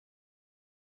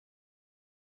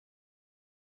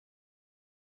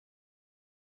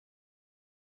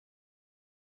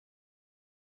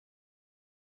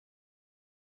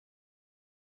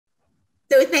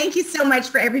So thank you so much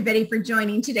for everybody for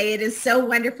joining today. It is so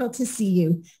wonderful to see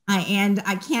you. And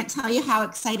I can't tell you how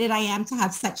excited I am to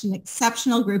have such an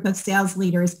exceptional group of sales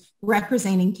leaders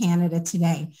representing Canada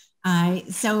today.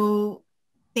 So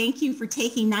thank you for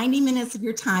taking 90 minutes of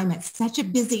your time at such a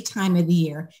busy time of the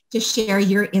year to share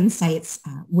your insights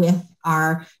with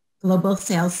our Global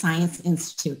Sales Science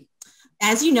Institute.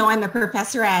 As you know, I'm a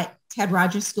professor at Ted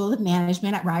Rogers School of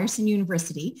Management at Ryerson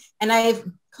University, and I've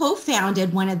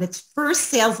co-founded one of the first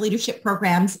sales leadership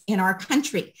programs in our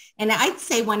country. And I'd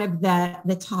say one of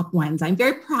the top ones. I'm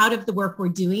very proud of the work we're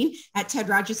doing at Ted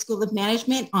Rogers School of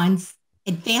Management on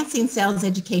advancing sales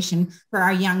education for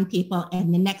our young people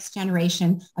and the next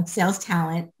generation of sales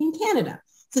talent in Canada.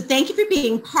 So thank you for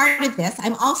being part of this.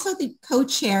 I'm also the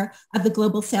co-chair of the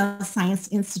Global Sales Science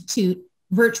Institute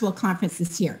virtual conference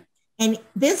this year. And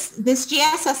this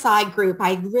GSSI group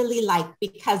I really like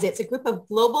because it's a group of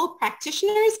global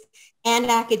practitioners and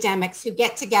academics who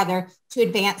get together to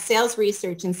advance sales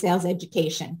research and sales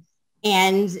education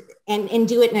and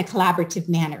do it in a collaborative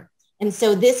manner. And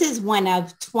so this is one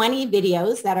of 20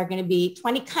 videos that are going to be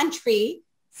 20 country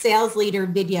sales leader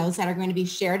videos that are going to be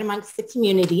shared amongst the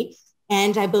community.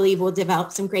 And I believe we'll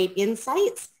develop some great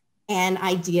insights and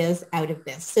ideas out of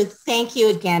this. So thank you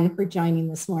again for joining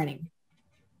this morning.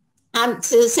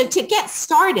 So to get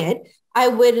started, I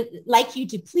would like you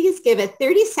to please give a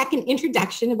 30-second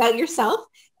introduction about yourself.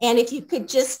 And if you could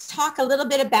just talk a little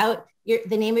bit about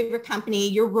the name of your company,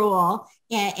 your role,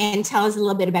 and tell us a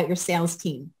little bit about your sales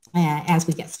team as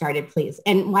we get started, please.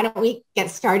 And why don't we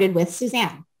get started with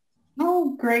Suzanne?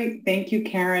 Oh, great. Thank you,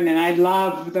 Karen. And I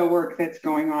love the work that's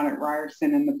going on at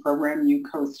Ryerson and the program you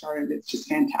co-started. It's just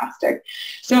fantastic.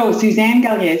 So Suzanne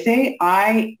Galiese,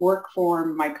 I work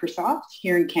for Microsoft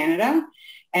here in Canada,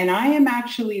 and I am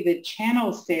actually the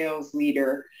channel sales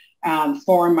leader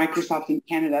for Microsoft in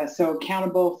Canada. So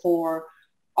accountable for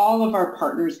all of our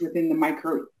partners within the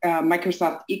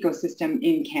Microsoft ecosystem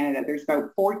in Canada. There's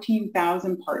about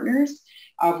 14,000 partners,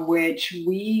 of which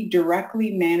we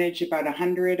directly manage about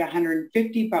 100,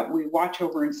 150, but we watch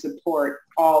over and support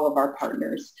all of our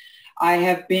partners. I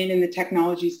have been in the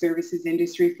technology services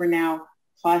industry for now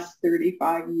plus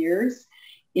 35 years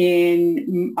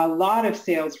in a lot of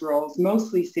sales roles,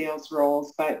 mostly sales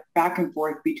roles, but back and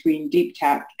forth between deep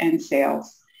tech and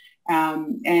sales.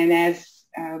 And as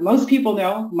most people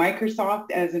know,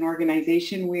 Microsoft as an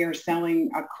organization, we are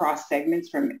selling across segments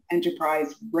from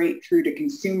enterprise right through to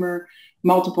consumer,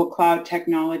 multiple cloud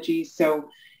technologies. So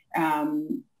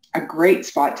a great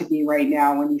spot to be right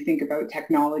now when you think about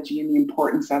technology and the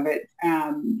importance of it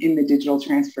in the digital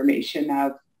transformation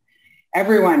of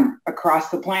everyone across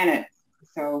the planet.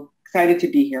 So excited to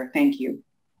be here. Thank you.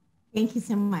 Thank you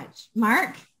so much.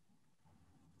 Mark?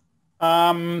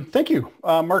 Thank you.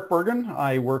 Mark Bergen.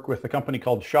 I work with a company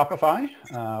called Shopify,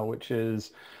 which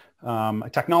is a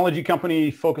technology company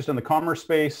focused in the commerce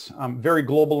space, very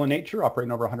global in nature,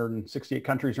 operating over 168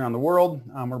 countries around the world.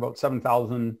 We're about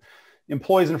 7,000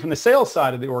 employees. And from the sales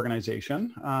side of the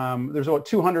organization, there's about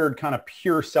 200 kind of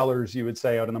pure sellers, you would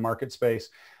say, out in the market space.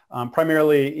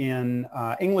 Primarily in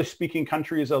English-speaking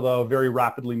countries, although very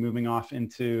rapidly moving off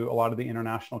into a lot of the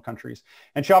international countries.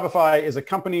 And Shopify as a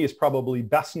company is probably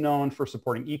best known for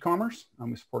supporting e-commerce.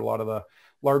 We support a lot of the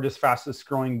largest, fastest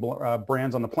growing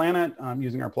brands on the planet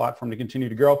using our platform to continue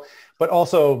to grow. But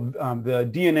also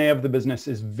the DNA of the business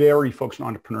is very focused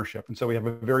on entrepreneurship. And so we have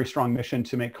a very strong mission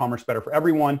to make commerce better for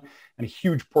everyone. And a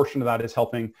huge portion of that is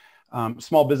helping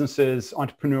small businesses,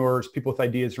 entrepreneurs, people with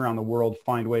ideas around the world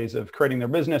find ways of creating their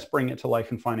business, bringing it to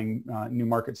life, and finding new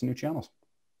markets and new channels.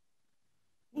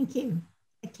 Thank you.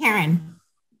 Karen.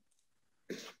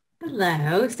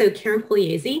 Hello, so Karen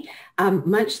Pugliese.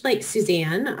 Much like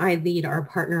Suzanne, I lead our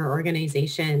partner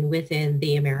organization within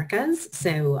the Americas.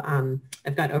 So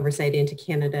I've got oversight into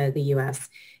Canada, the US,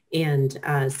 and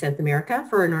South America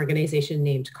for an organization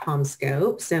named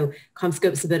CommScope. So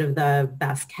CommScope's a bit of the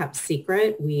best kept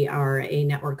secret. We are a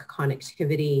network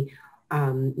connectivity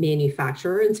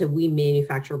manufacturer. And so we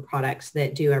manufacture products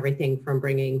that do everything from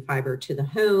bringing fiber to the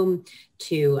home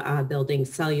to building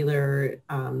cellular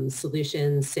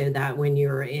solutions so that when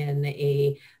you're in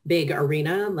a big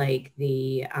arena like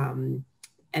the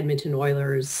Edmonton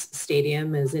Oilers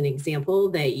Stadium as an example,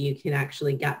 that you can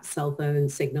actually get cell phone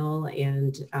signal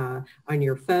and on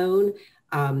your phone.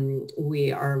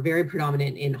 We are very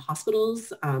predominant in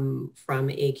hospitals from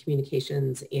a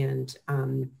communications and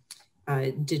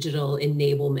digital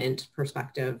enablement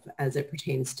perspective as it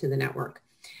pertains to the network.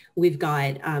 We've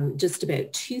got just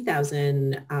about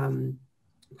 2,000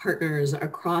 partners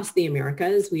across the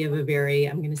Americas. We have a very,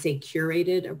 I'm going to say,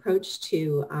 curated approach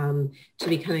to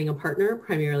becoming a partner,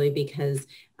 primarily because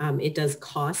It does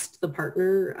cost the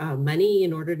partner money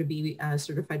in order to be a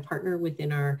certified partner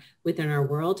within our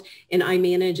world. And I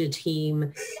manage a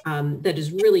team that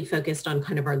is really focused on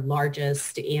kind of our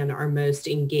largest and our most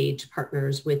engaged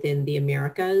partners within the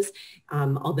Americas.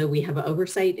 Although we have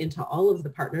oversight into all of the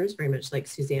partners, very much like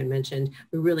Suzanne mentioned,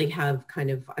 we really have kind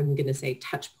of, I'm going to say,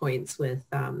 touch points with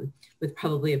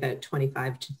probably about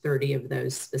 25 to 30 of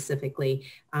those specifically,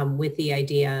 with the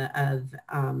idea of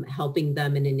helping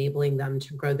them and enabling them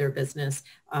to grow their business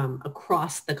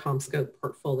across the CommScope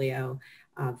portfolio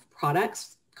of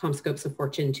products. CommScope's a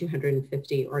Fortune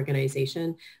 250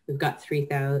 organization. We've got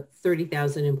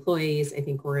 30,000 employees. I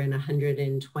think we're in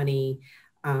 120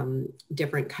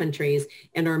 different countries.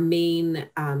 And our main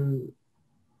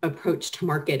approach to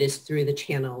market is through the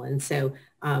channel. And so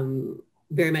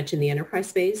very much in the enterprise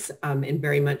space and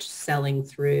very much selling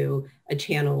through a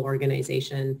channel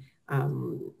organization.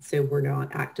 So we're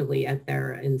not actively out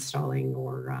there installing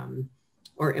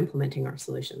or implementing our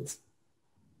solutions.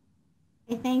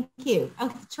 Okay, thank you.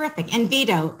 Oh, terrific. And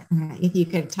Vito, if you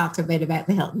could talk a bit about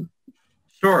the Hilton.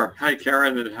 Sure. Hi,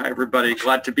 Karen, and hi, everybody.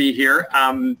 Glad to be here.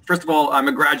 First of all, I'm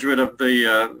a graduate of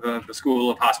the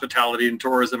School of Hospitality and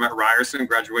Tourism at Ryerson,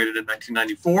 graduated in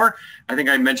 1994. I think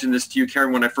I mentioned this to you,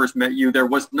 Karen, when I first met you. There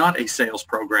was not a sales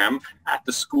program at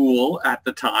the school at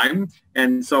the time.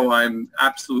 And so I'm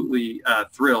absolutely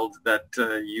thrilled that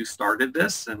you started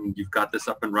this and you've got this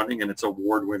up and running, and it's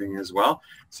award-winning as well.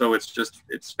 So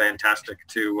it's fantastic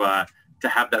to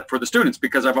have that for the students,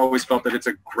 because I've always felt that it's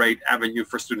a great avenue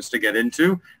for students to get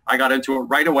into. I got into it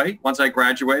right away once I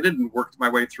graduated and worked my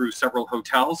way through several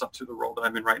hotels up to the role that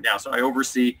I'm in right now. So I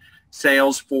oversee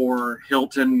sales for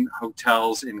Hilton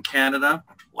hotels in Canada,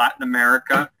 Latin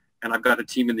America, and I've got a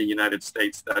team in the United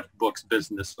States that books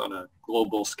business on a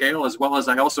global scale, as well as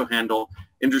I also handle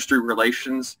industry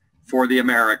relations for the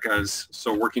Americas.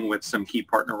 So working with some key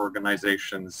partner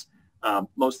organizations,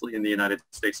 mostly in the United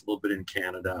States, a little bit in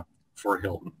Canada, for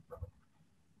Hilton.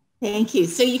 Thank you.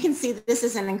 So you can see that this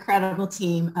is an incredible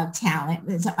team of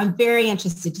talent. So I'm very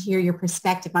interested to hear your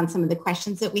perspective on some of the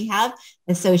questions that we have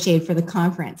associated for the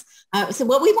conference. So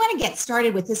what we want to get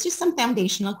started with is just some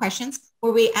foundational questions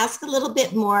where we ask a little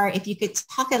bit more, if you could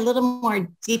talk a little more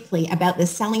deeply about the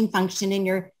selling function in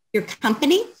your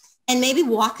company, and maybe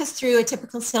walk us through a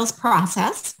typical sales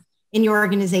process in your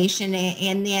organization.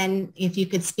 And then if you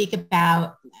could speak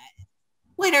about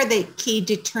what are the key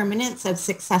determinants of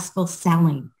successful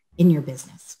selling in your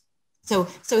business? So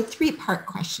a three-part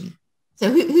question. So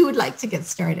who would like to get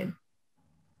started?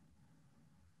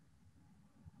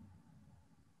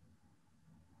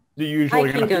 Do you usually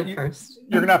I can go first.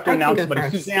 You're going to have to announce somebody.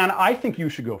 First. Suzanne, I think you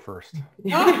should go first.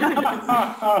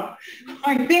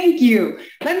 Thank you.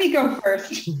 Let me go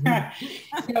first.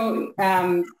 So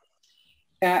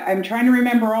I'm trying to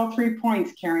remember all 3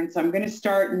 points, Karen. So I'm going to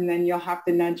start and then you'll have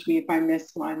to nudge me if I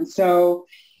miss one. So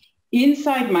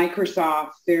inside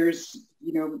Microsoft, there's,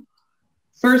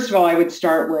 first of all, I would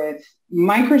start with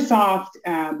Microsoft.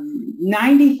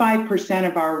 95%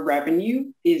 of our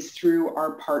revenue is through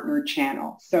our partner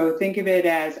channel. So think of it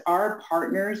as our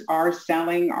partners are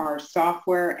selling our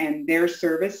software and their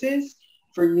services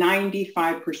for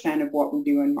 95% of what we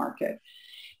do in market.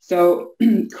 So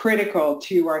critical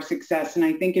to our success. And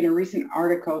I think in a recent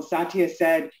article, Satya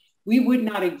said, we would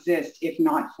not exist if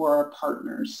not for our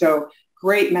partners. So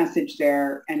great message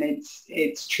there. And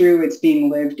it's true. It's being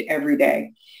lived every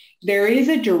day. There is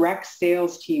a direct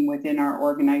sales team within our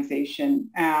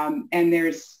organization. And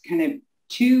there's kind of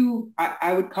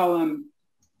I would call them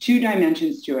two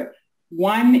dimensions to it.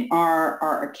 One are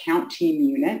our account team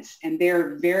units, and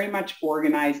they're very much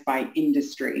organized by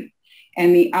industry.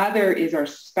 And the other is our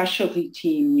specialty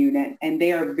team unit, and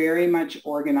they are very much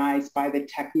organized by the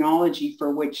technology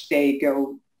for which they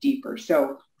go deeper.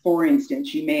 So for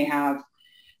instance, you may have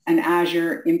an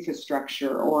Azure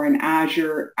infrastructure or an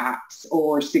Azure apps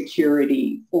or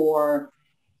security or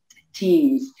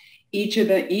Teams. Each of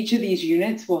these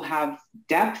units will have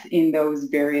depth in those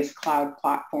various cloud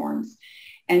platforms.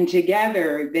 And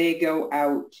together they go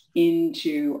out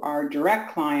into our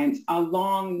direct clients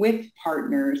along with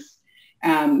partners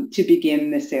to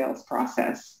begin the sales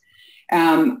process.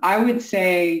 I would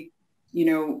say,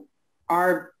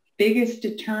 our biggest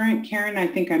deterrent, Karen, I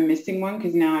think I'm missing one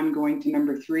because now I'm going to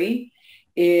number 3,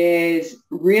 is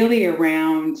really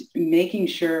around making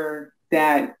sure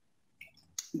that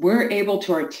we're able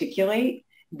to articulate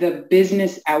the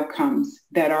business outcomes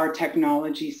that our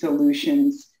technology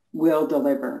solutions will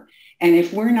deliver. And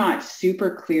if we're not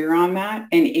super clear on that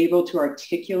and able to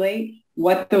articulate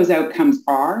what those outcomes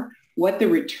are, what the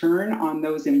return on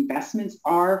those investments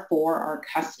are for our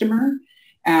customer,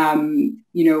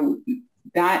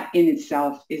 that in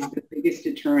itself is the biggest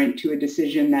deterrent to a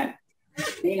decision that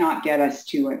may not get us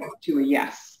to a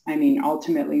yes. I mean,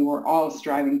 ultimately, we're all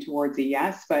striving towards a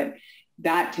yes, but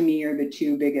that to me are the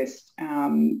two biggest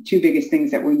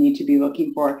things that we need to be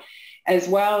looking for, as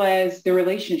well as the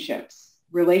relationships.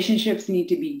 Relationships need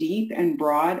to be deep and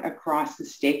broad across the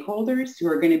stakeholders who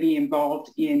are going to be involved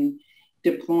in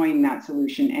deploying that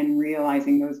solution and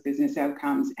realizing those business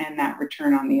outcomes and that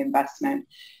return on the investment.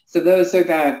 So those are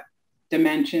the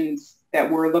dimensions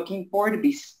that we're looking for to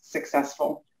be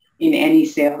successful in any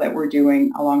sale that we're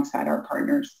doing alongside our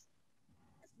partners.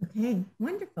 Okay,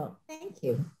 wonderful. Thank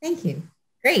you. Thank you.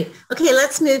 Great. Okay,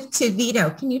 let's move to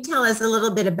Vito. Can you tell us a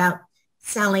little bit about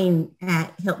selling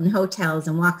at Hilton Hotels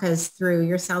and walk us through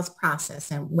your sales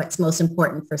process and what's most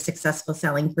important for successful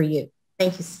selling for you?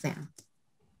 Thank you, Suzanne.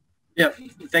 Yeah,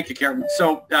 thank you, Karen.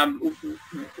 So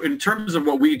in terms of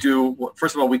what we do,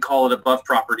 first of all, we call it above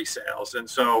property sales. And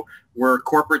so we're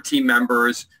corporate team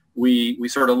members. We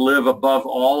sort of live above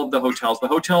all of the hotels. The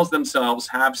hotels themselves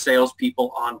have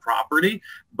salespeople on property,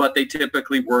 but they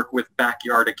typically work with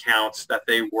backyard accounts that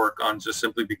they work on just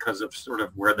simply because of sort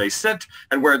of where they sit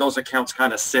and where those accounts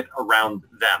kind of sit around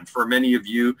them. For many of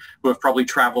you who have probably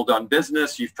traveled on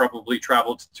business, you've probably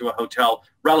traveled to a hotel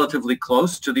relatively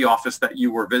close to the office that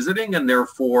you were visiting, and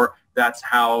therefore that's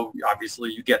how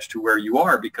obviously you get to where you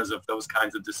are because of those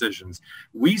kinds of decisions.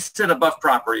 We sit above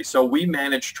property, so we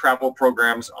manage travel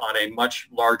programs on a much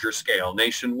larger scale,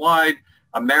 nationwide,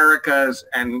 Americas,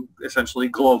 and essentially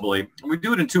globally. And we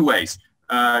do it in two ways.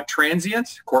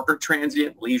 Transient, corporate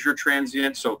transient, leisure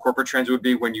transient. So corporate transient would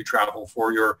be when you travel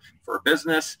for a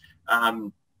business.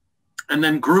 And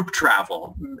then group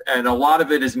travel, and a lot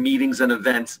of it is meetings and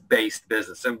events-based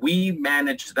business. And we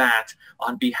manage that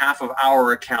on behalf of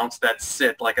our accounts that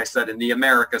sit, like I said, in the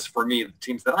Americas. For me, the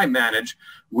teams that I manage,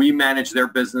 we manage their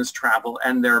business travel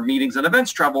and their meetings and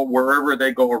events travel wherever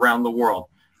they go around the world.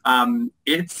 Now,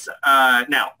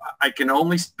 I can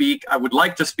only speak, I would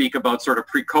like to speak about sort of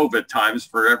pre-COVID times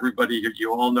for everybody.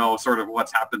 You all know sort of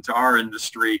what's happened to our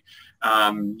industry.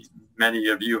 Many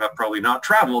of you have probably not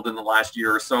traveled in the last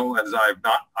year or so, as I've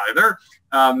not either.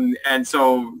 And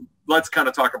so let's kind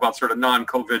of talk about sort of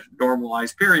non-COVID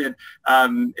normalized period.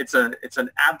 It's an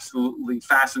absolutely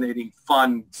fascinating,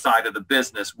 fun side of the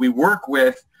business. We work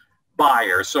with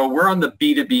buyers. So we're on the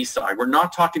B2B side. We're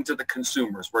not talking to the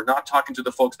consumers. We're not talking to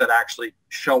the folks that actually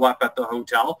show up at the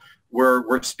hotel.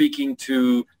 We're speaking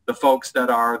to the folks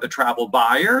that are the travel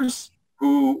buyers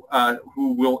who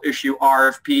will issue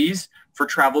RFPs for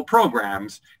travel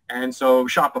programs. And so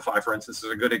Shopify, for instance,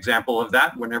 is a good example of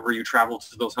that. Whenever you travel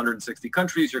to those 160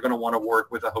 countries, you're going to want to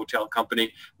work with a hotel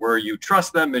company where you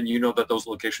trust them and you know that those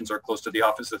locations are close to the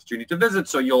offices that you need to visit.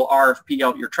 So you'll RFP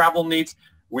out your travel needs.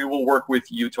 We will work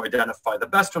with you to identify the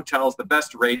best hotels, the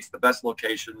best rates, the best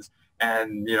locations,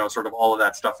 and sort of all of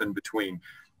that stuff in between.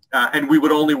 And we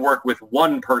would only work with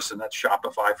one person, that's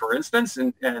Shopify, for instance,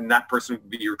 and that person would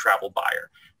be your travel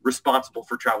buyer, responsible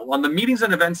for travel. On the meetings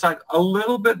and events side, a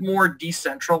little bit more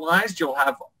decentralized. You'll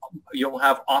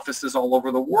have offices all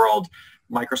over the world.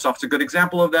 Microsoft's a good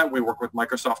example of that. We work with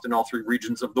Microsoft in all 3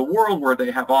 regions of the world where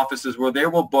they have offices where they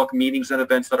will book meetings and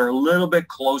events that are a little bit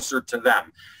closer to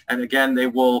them. And again, they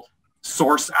will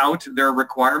source out their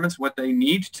requirements, what they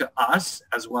need, to us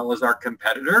as well as our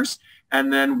competitors.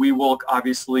 And then we will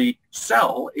obviously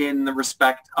sell in the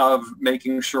respect of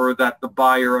making sure that the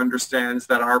buyer understands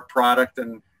that our product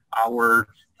and our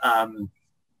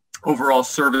overall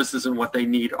services and what they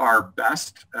need are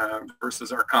best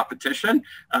versus our competition.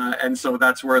 And so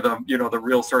that's where the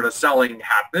real sort of selling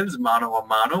happens, mano a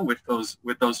mano with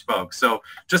those folks. So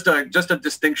just a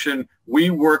distinction, we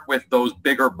work with those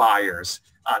bigger buyers.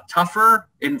 Tougher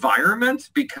environment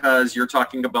because you're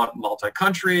talking about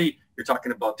multi-country, you're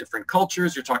talking about different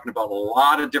cultures, you're talking about a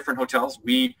lot of different hotels.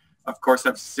 We, of course,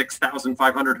 have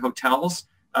 6,500 hotels.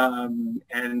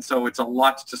 And so it's a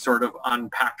lot to sort of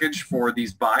unpackage for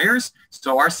these buyers.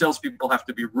 So our salespeople have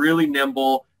to be really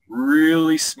nimble,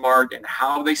 really smart in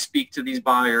how they speak to these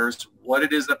buyers, what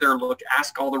it is that they're looking,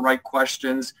 ask all the right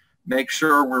questions, make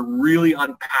sure we're really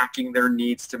unpacking their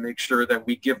needs to make sure that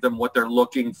we give them what they're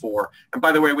looking for. And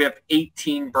by the way, we have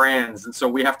 18 brands. And so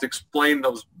we have to explain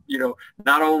those,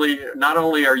 not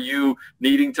only are you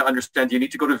needing to understand, do you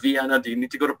need to go to Vienna? Do you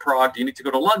need to go to Prague? Do you need to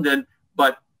go to London?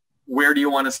 But where do you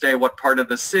want to stay? What part of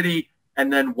the city?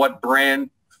 And then what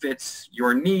brand fits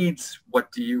your needs?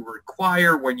 What do you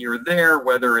require when you're there,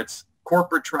 whether it's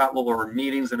corporate travel or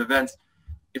meetings and events?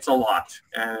 It's a lot,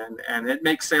 and it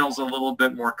makes sales a little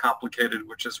bit more complicated,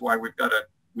 which is why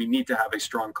we need to have a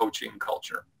strong coaching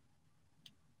culture.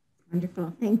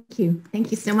 Wonderful. Thank you. Thank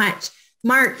you so much.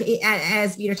 Mark,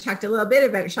 as you talked a little bit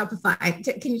about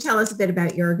Shopify, can you tell us a bit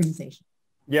about your organization?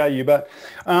 Yeah, you bet.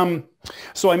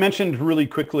 So I mentioned really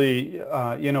quickly,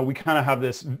 we kind of have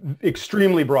this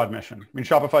extremely broad mission. I mean,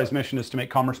 Shopify's mission is to make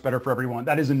commerce better for everyone.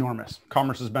 That is enormous.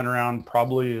 Commerce has been around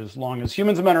probably as long as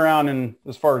humans have been around, and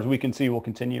as far as we can see, will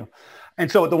continue.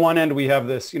 And so at the one end, we have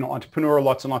this, entrepreneur,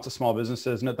 lots and lots of small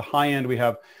businesses. And at the high end, we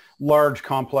have large,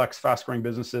 complex, fast-growing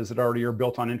businesses that already are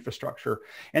built on infrastructure.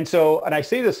 And I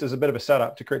say this as a bit of a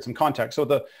setup to create some context. So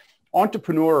the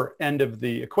entrepreneur end of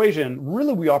the equation,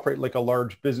 really we operate like a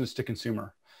large business to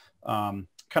consumer kind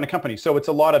of company. So it's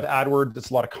a lot of AdWords, it's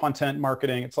a lot of content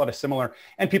marketing, it's a lot of similar,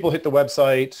 and people hit the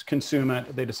website, consume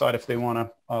it, they decide if they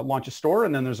want to launch a store,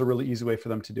 and then there's a really easy way for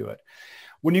them to do it.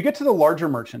 When you get to the larger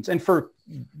merchants, and for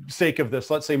sake of this,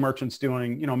 let's say merchants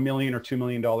doing, $1 million or $2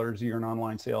 million a year in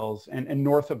online sales and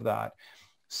north of that,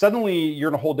 suddenly you're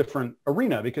in a whole different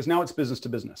arena because now it's business to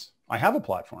business. I have a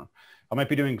platform. I might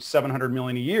be doing 700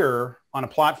 million a year on a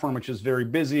platform which is very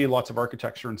busy, lots of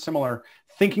architecture and similar.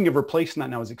 Thinking of replacing that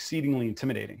now is exceedingly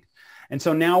intimidating. And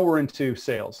so now we're into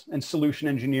sales and solution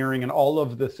engineering and all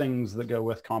of the things that go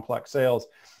with complex sales.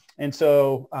 And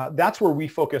so that's where we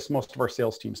focus most of our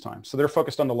sales team's time. So they're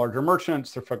focused on the larger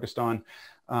merchants. They're focused on,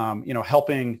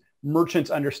 helping merchants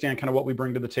understand kind of what we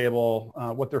bring to the table,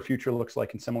 what their future looks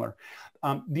like and similar.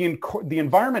 The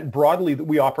environment broadly that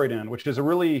we operate in, which is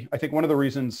I think one of the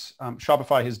reasons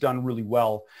Shopify has done really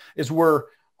well, is we're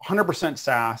 100%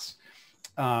 SaaS,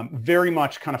 very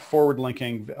much kind of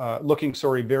forward-looking,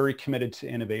 very committed to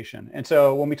innovation. And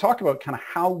so when we talk about kind of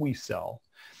how we sell,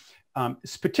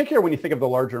 it's particular when you think of the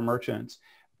larger merchants,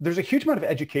 there's a huge amount of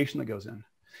education that goes in.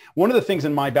 One of the things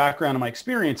in my background and my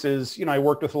experience is, I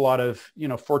worked with a lot of,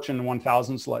 Fortune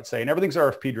 1000s, let's say, and everything's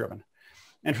RFP driven.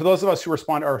 And for those of us who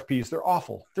respond to RFPs, they're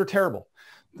awful. They're terrible.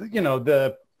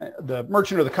 The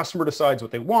merchant or the customer decides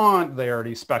what they want. They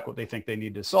already spec what they think they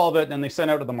need to solve it, and they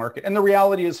send out to the market. And the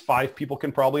reality is 5 people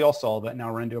can probably all solve it.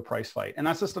 Now we're into a price fight. And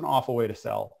that's just an awful way to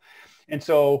sell. And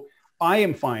so I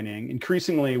am finding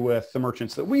increasingly with the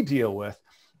merchants that we deal with,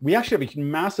 we actually have a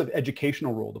massive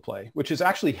educational role to play, which is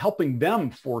actually helping them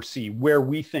foresee where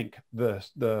we think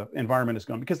the environment is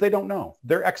going, because they don't know.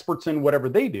 They're experts in whatever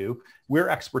they do. We're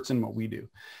experts in what we do.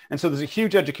 And so there's a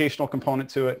huge educational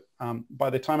component to it. By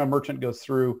the time a merchant goes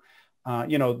through,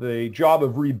 the job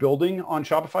of rebuilding on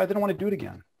Shopify, they don't want to do it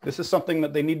again. This is something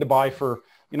that they need to buy for,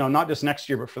 not just next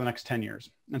year, but for the next 10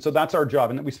 years. And so that's our job.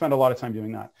 And we spend a lot of time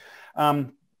doing that.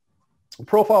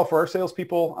 Profile for our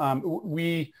salespeople,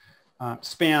 we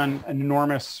span an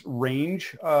enormous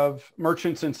range of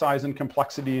merchants in size and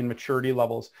complexity and maturity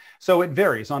levels. So it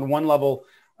varies. On one level,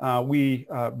 we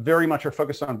very much are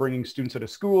focused on bringing students out of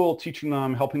school, teaching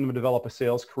them, helping them develop a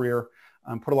sales career,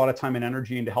 put a lot of time and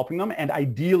energy into helping them, and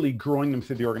ideally growing them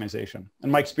through the organization. In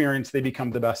my experience, they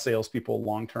become the best salespeople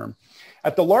long-term.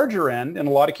 At the larger end, in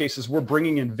a lot of cases, we're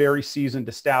bringing in very seasoned,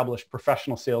 established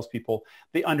professional salespeople.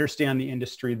 They understand the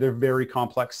industry. They're very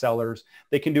complex sellers.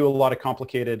 They can do a lot of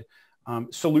complicated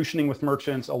solutioning with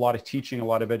merchants, a lot of teaching, a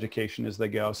lot of education as they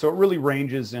go. So it really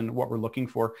ranges in what we're looking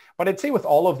for. But I'd say with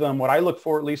all of them, what I look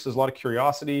for at least is a lot of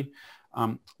curiosity,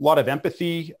 a lot of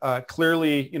empathy.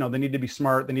 Clearly, they need to be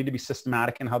smart. They need to be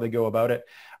systematic in how they go about it.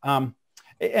 And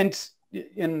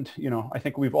I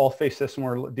think we've all faced this when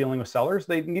we're dealing with sellers.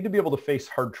 They need to be able to face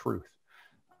hard truth.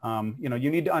 You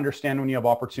need to understand when you have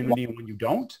opportunity and when you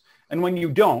don't. And when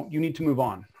you don't, you need to move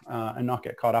on and not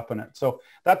get caught up in it. So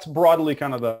that's broadly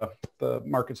kind of the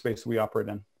market space we operate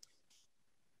in.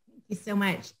 Thank you so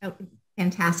much. Oh,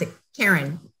 fantastic.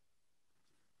 Karen.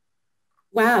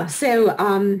 Wow.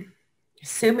 So,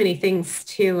 so many things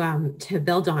to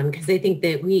build on, because I think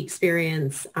that we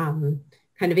experience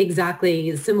kind of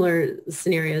exactly similar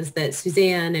scenarios that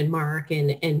Suzanne and Mark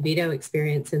and Vito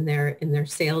experience in their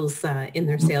sales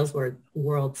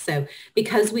world. So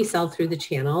because we sell through the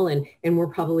channel, and we're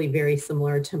probably very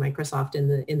similar to Microsoft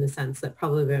in the sense that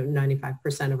probably about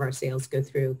 95% of our sales go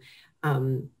through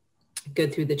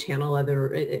the channel,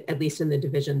 at least in the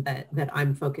division that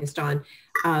I'm focused on.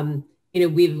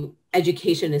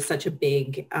 Education is such a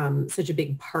big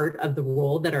part of the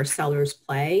role that our sellers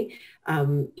play.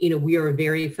 We are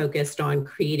very focused on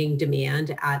creating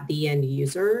demand at the end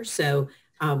user. So,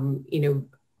 the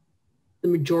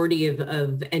majority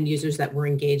of end users that we're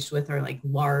engaged with are like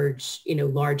large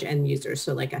end users.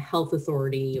 So like a health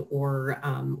authority or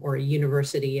a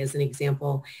university as an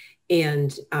example.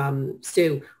 And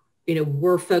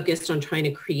we're focused on trying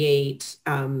to create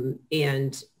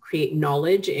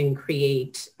knowledge and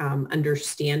create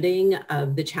understanding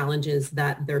of the challenges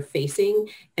that they're facing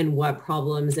and what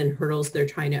problems and hurdles they're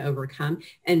trying to overcome,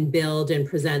 and build and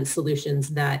present solutions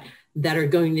that that are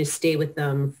going to stay with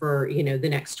them for, you know, the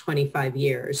next 25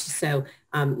 years. So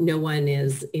no one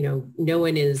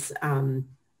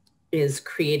is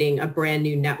creating a brand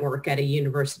new network at a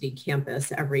university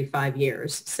campus every 5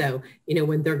 years. So, you know,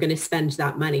 when they're going to spend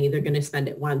that money, they're going to spend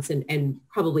it once and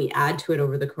probably add to it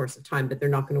over the course of time, but they're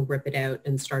not going to rip it out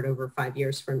and start over 5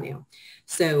 years from now.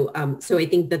 So, so I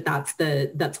think that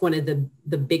that's one of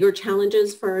the bigger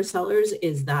challenges for our sellers,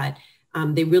 is that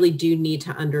they really do need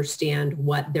to understand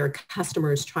what their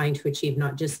customer is trying to achieve,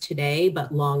 not just today,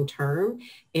 but long term.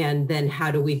 And then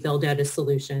how do we build out a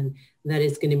solution that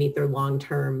is going to meet their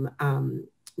long-term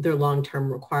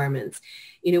requirements.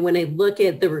 You know, when I look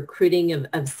at the recruiting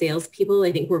of salespeople,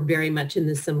 I think we're very much in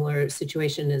the similar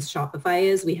situation as Shopify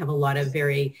is. We have a lot of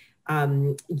very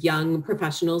young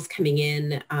professionals coming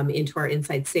in into our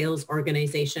inside sales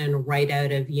organization right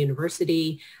out of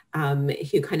university,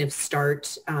 who kind of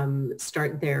start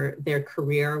their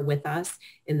career with us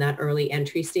in that early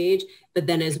entry stage. But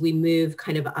then as we move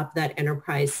kind of up that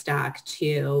enterprise stack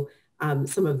to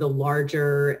some of the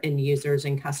larger end users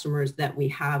and customers that we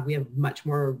have much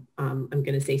more, I'm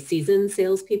going to say, seasoned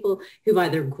salespeople who've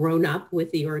either grown up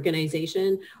with the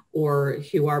organization or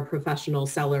who are professional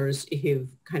sellers who've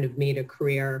kind of made a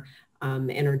career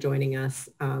and are joining us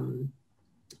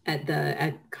at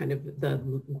kind of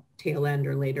the tail end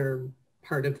or later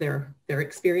part of their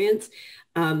experience.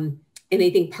 And I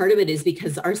think part of it is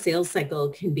because our sales cycle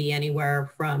can be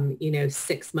anywhere from, you know,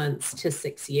 6 months to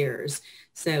 6 years.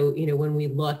 So, you know, when we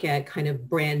look at kind of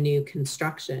brand new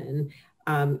construction,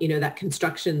 you know, that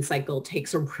construction cycle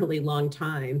takes a really long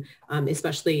time,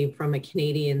 especially from a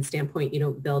Canadian standpoint. You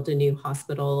don't build a new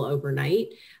hospital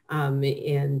overnight.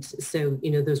 And so,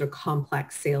 you know, those are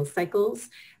complex sales cycles.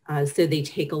 So they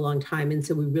take a long time. And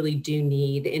so we really do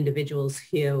need individuals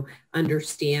who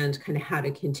understand kind of how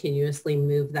to continuously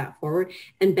move that forward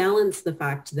and balance the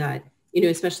fact that, you know,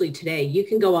 especially today, you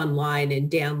can go online and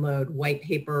download white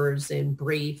papers and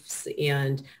briefs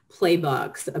and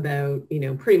playbooks about, you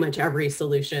know, pretty much every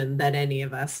solution that any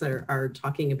of us are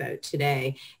talking about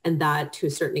today. And that to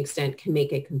a certain extent can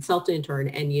make a consultant or an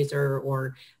end user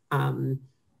or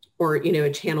you know,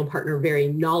 a channel partner very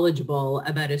knowledgeable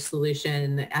about a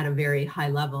solution at a very high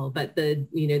level. But the,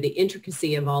 you know, the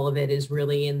intricacy of all of it is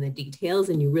really in the details,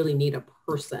 and you really need a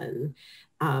person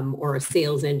or a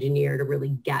sales engineer to really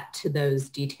get to those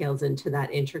details and to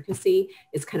that intricacy.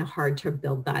 It's kind of hard to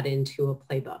build that into a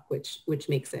playbook, which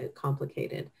makes it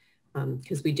complicated,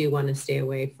 because we do want to stay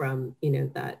away from, you know,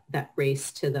 that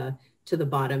race to the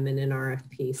bottom in an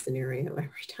RFP scenario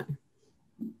every time.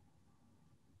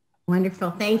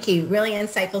 Wonderful. Thank you. Really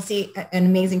insightful. See, an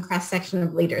amazing cross-section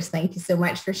of leaders. Thank you so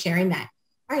much for sharing that.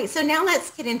 All right. So now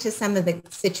let's get into some of the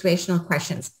situational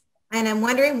questions. And I'm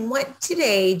wondering, what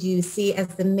today do you see as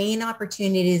the main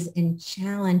opportunities and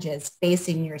challenges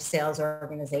facing your sales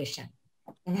organization?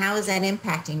 And how is that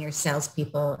impacting your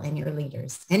salespeople and your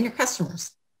leaders and your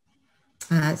customers?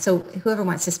 So whoever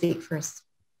wants to speak first.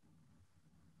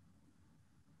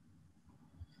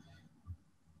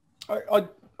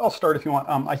 I'll start if you want.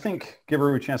 I think give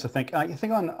everyone a chance to think. I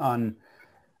think on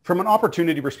from an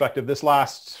opportunity perspective, this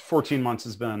last 14 months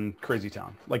has been crazy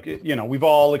town. Like, you know, we've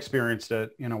all experienced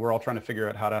it. You know, we're all trying to figure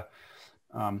out how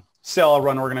to sell,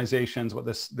 run organizations, what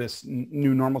this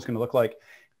new normal is going to look like.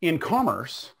 In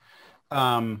commerce,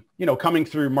 you know, coming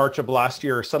through March of last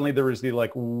year, suddenly there was the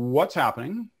like, what's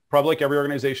happening? Probably like every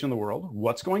organization in the world,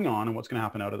 what's going on and what's going to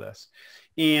happen out of this.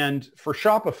 And for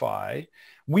Shopify,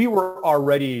 we were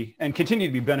already and continue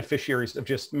to be beneficiaries of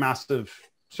just massive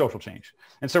social change.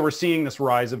 And so we're seeing this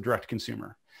rise of direct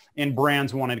consumer and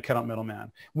brands wanting to cut out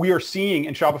middleman. We are seeing,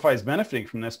 and Shopify is benefiting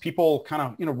from this, people kind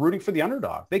of, you know, rooting for the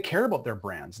underdog. They care about their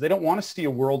brands. They don't want to see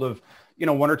a world of, you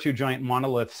know, one or two giant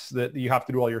monoliths that you have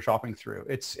to do all your shopping through.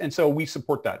 And so we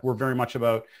support that. We're very much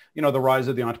about, you know, the rise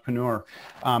of the entrepreneur.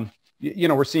 You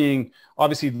know, we're seeing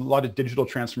obviously a lot of digital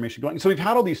transformation going. So we've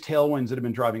had all these tailwinds that have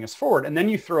been driving us forward. And then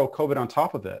you throw COVID on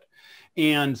top of it.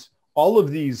 And all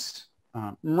of these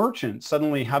merchants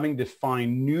suddenly having to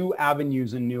find new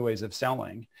avenues and new ways of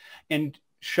selling. And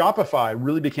Shopify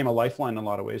really became a lifeline in a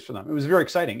lot of ways for them. It was very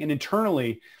exciting. And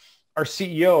internally, our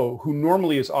CEO, who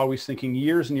normally is always thinking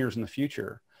years and years in the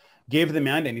future, gave the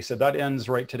mandate. He said, that ends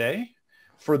right today.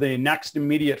 For the next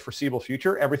immediate foreseeable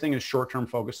future, everything is short-term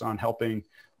focused on helping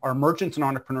our merchants and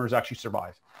entrepreneurs actually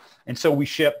survive. And so we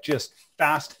shipped just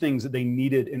fast things that they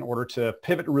needed in order to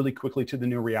pivot really quickly to the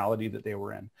new reality that they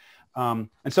were in. And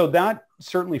so that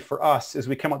certainly for us, as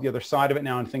we come out the other side of it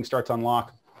now and things start to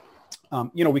unlock,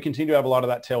 you know, we continue to have a lot of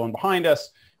that tailwind behind us.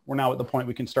 we're now at the point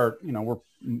we can start, we're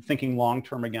thinking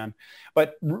long-term again.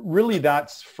 But really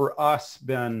that's for us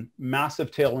been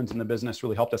massive tailwinds in the business,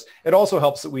 really helped us. It also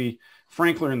helps that we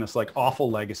frankly are in this like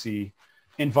awful legacy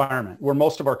environment where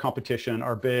most of our competition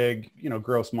are big,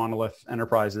 gross monolith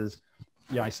enterprises.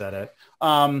 Yeah, I said it.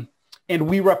 And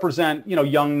we represent,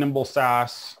 young, nimble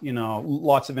SaaS,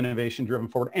 lots of innovation driven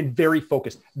forward and very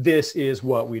focused. This is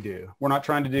what we do. We're not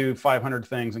trying to do 500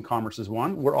 things and commerce is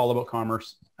one. We're all about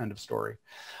commerce, end of story.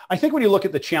 I think when you look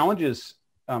at the challenges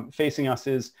facing us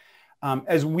is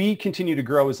as we continue to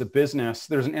grow as a business,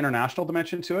 there's an international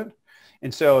dimension to it.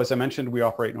 And so, as I mentioned, we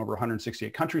operate in over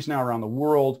 168 countries now around the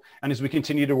world. And as we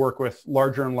continue to work with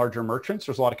larger and larger merchants,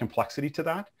 there's a lot of complexity to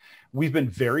that. We've been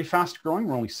very fast growing.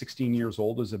 We're only 16 years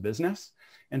old as a business.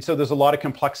 And so there's a lot of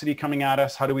complexity coming at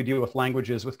us. How do we deal with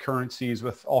languages, with currencies,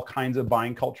 with all kinds of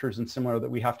buying cultures and similar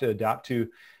that we have to adapt to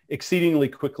exceedingly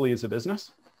quickly as a business?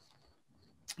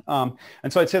 And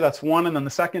so I'd say that's one. And then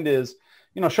the second is,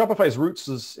 Shopify's roots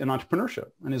is in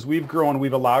entrepreneurship. And as we've grown,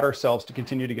 we've allowed ourselves to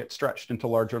continue to get stretched into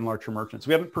larger and larger merchants.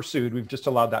 We haven't pursued, we've just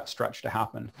allowed that stretch to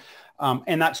happen.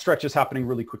 And that stretch is happening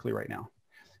really quickly right now.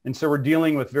 And so we're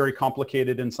dealing with very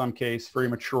complicated, in some case, very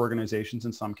mature organizations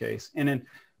in some case. And in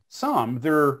some,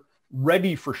 they're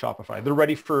ready for Shopify. They're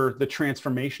ready for the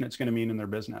transformation it's going to mean in their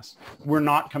business. We're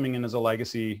not coming in as a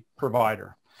legacy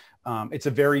provider. It's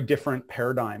a very different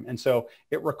paradigm. And so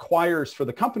it requires for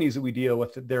the companies that we deal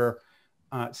with that their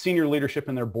senior leadership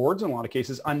and their boards in a lot of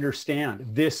cases understand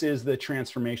this is the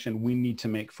transformation we need to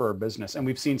make for our business. And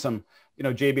we've seen some,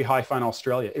 JB Hi-Fi in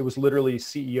Australia. It was literally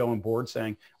CEO and board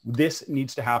saying, this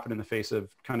needs to happen in the face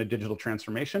of kind of digital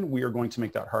transformation. We are going to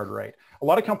make that hard right. A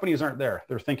lot of companies aren't there.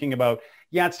 They're thinking about,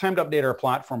 yeah, it's time to update our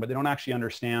platform, but they don't actually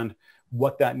understand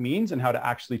what that means and how to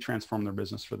actually transform their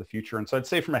business for the future. And so I'd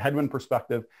say from a headwind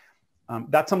perspective,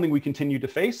 that's something we continue to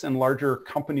face, and larger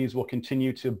companies will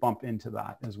continue to bump into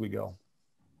that as we go.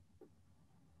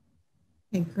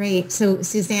 Okay, great. So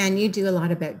Suzanne, you do a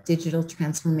lot about digital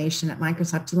transformation at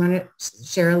Microsoft. Do you want to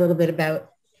share a little bit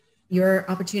about your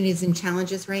opportunities and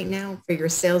challenges right now for your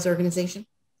sales organization?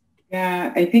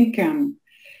 Yeah, I think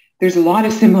there's a lot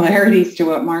of similarities to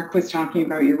what Mark was talking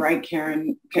about. You're right,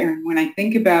 Karen. When I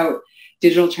think about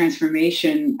digital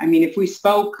transformation, I mean, if we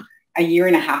spoke a year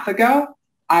and a half ago,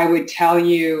 I would tell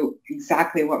you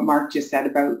exactly what Mark just said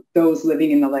about those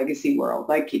living in the legacy world.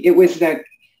 Like it was the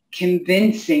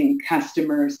convincing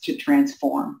customers to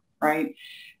transform, right?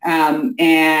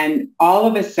 And all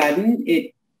of a sudden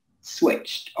it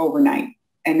switched overnight.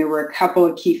 And there were a couple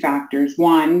of key factors.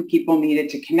 One, people needed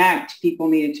to connect. People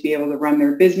needed to be able to run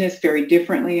their business very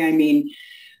differently. I mean,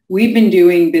 we've been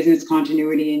doing business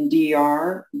continuity in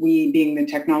DR, we being the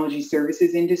technology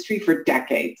services industry, for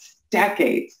decades.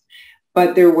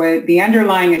 But there were the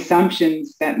underlying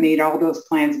assumptions that made all those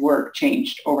plans work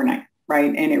changed overnight,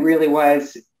 right? And it really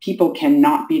was, people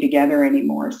cannot be together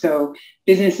anymore. So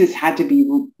businesses had to be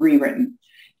rewritten.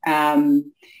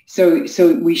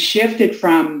 So we shifted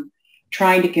from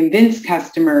trying to convince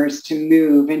customers to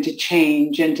move and to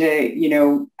change and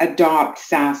to, adopt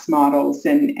SaaS models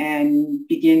and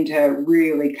begin to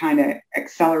really kind of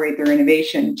accelerate their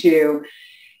innovation to,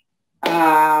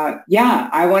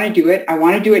 I want to do it. I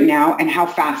want to do it now. And how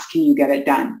fast can you get it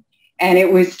done? And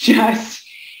it was just,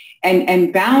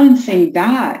 and balancing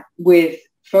that with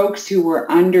folks who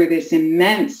were under this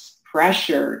immense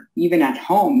pressure, even at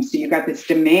home. So you've got this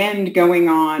demand going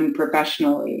on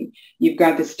professionally. You've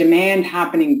got this demand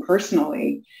happening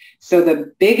personally. So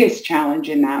the biggest challenge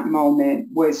in that moment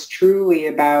was truly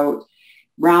about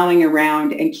rallying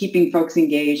around and keeping folks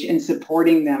engaged and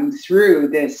supporting them through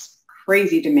this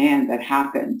crazy demand that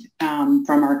happened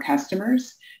from our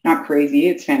customers. Not crazy,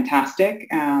 it's fantastic.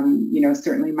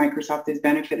 Certainly Microsoft has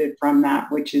benefited from that,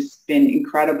 which has been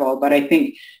incredible. But I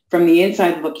think from the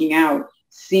inside looking out,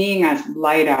 seeing us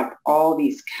light up all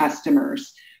these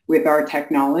customers with our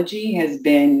technology has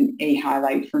been a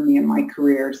highlight for me in my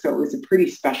career. So it was a pretty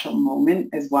special moment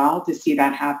as well to see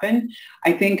that happen.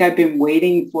 I think I've been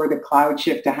waiting for the cloud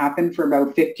shift to happen for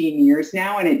about 15 years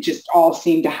now, and it just all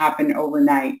seemed to happen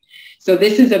overnight. So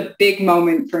this is a big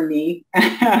moment for me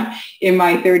in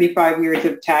my 35 years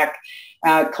of tech.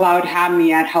 Cloud had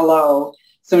me at hello.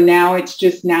 So now it's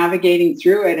just navigating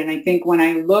through it. And I think when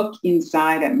I look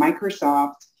inside at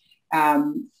Microsoft,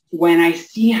 when I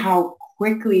see how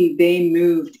quickly they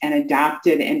moved and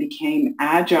adapted and became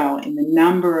agile in the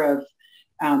number of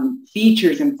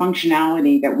features and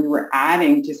functionality that we were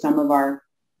adding to some of our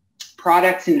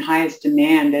products in highest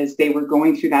demand as they were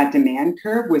going through that demand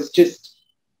curve, was just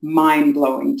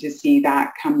mind-blowing to see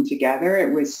that come together.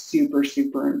 It was super,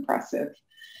 super impressive.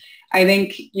 I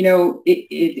think,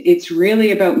 it's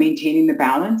really about maintaining the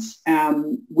balance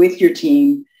with your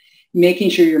team, making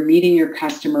sure you're meeting your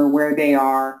customer where they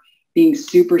are, being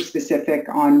super specific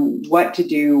on what to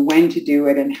do, when to do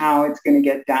it, and how it's going to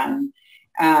get done.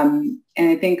 And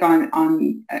I think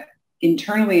on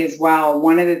internally as well,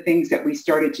 one of the things that we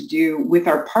started to do with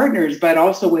our partners, but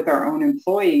also with our own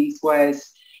employees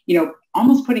was,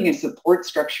 almost putting a support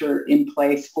structure in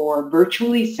place for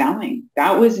virtually selling.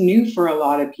 That was new for a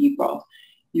lot of people.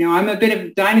 I'm a bit of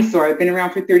a dinosaur. I've been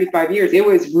around for 35 years. It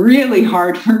was really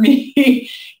hard for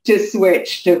me to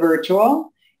switch to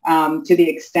virtual to the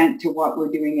extent to what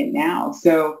we're doing it now.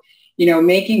 So,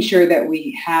 making sure that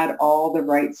we had all the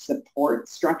right support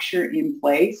structure in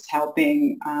place,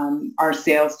 helping our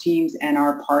sales teams and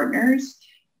our partners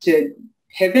to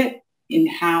pivot in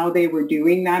how they were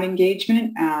doing that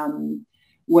engagement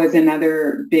was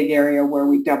another big area where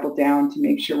we doubled down to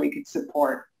make sure we could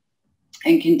support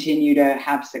and continue to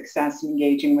have success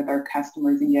engaging with our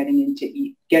customers and getting to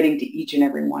each and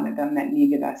every one of them that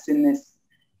needed us in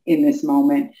this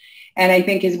moment. And I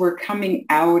think as we're coming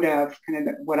out of kind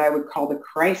of what I would call the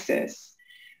crisis,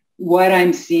 what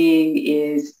I'm seeing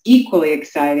is equally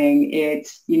exciting.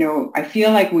 It's, I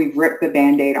feel like we've ripped the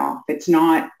Band-Aid off. It's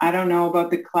not, I don't know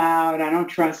about the cloud. I don't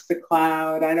trust the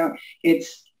cloud.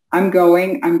 I'm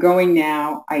going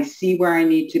now. I see where I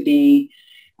need to be.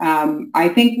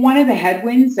 I think one of the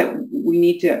headwinds that we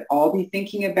need to all be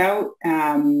thinking about,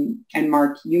 and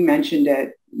Mark, you mentioned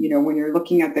it, when you're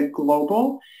looking at the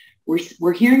global,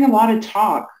 we're hearing a lot of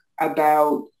talk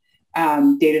about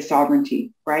data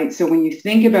sovereignty, right? So when you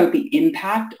think about the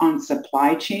impact on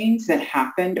supply chains that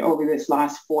happened over this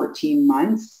last 14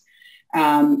 months,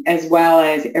 as well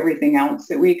as everything else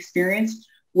that we experienced,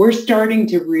 we're starting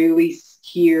to really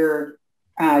hear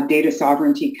data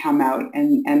sovereignty come out,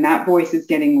 and that voice is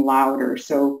getting louder.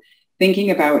 So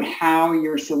thinking about how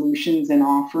your solutions and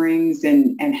offerings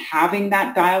and having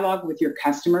that dialogue with your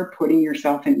customer, putting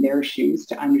yourself in their shoes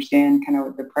to understand kind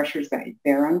of the pressures that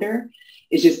they're under,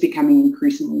 is just becoming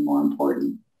increasingly more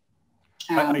important.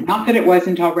 Not that it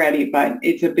wasn't already, but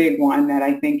it's a big one that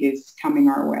I think is coming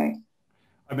our way.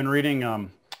 I've been reading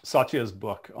Satya's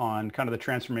book on kind of the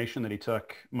transformation that he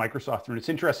took Microsoft through. And it's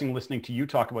interesting listening to you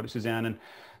talk about it, Suzanne, and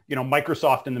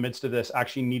Microsoft in the midst of this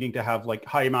actually needing to have like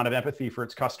high amount of empathy for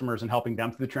its customers and helping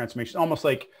them through the transformation. Almost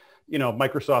like,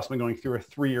 Microsoft's been going through a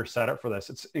 3-year setup for this.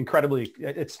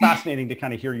 It's fascinating to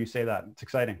kind of hear you say that. It's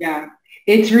exciting. Yeah,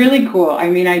 it's really cool. I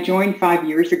mean, I joined 5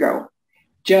 years ago.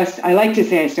 I like to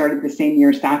say I started the same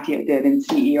year Satya did in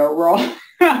CEO role.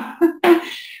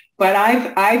 But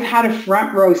I've had a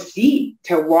front row seat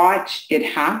to watch it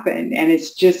happen. And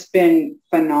it's just been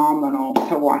phenomenal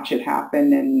to watch it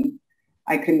happen. And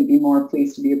I couldn't be more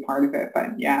pleased to be a part of it.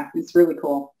 But yeah, it's really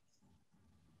cool.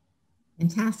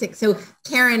 Fantastic. So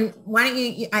Karen, why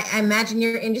don't I imagine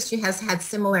your industry has had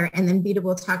similar, and then Vita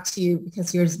will talk to you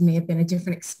because yours may have been a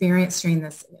different experience during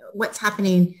this. What's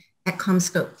happening at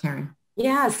CommScope, Karen?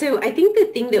 Yeah, so I think the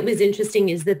thing that was interesting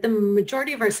is that the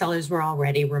majority of our sellers were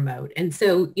already remote. And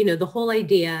so, the whole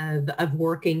idea of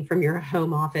working from your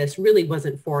home office really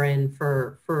wasn't foreign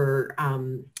for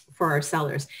our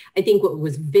sellers. I think what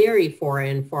was very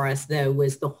foreign for us, though,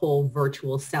 was the whole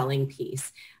virtual selling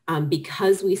piece.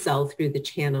 Because we sell through the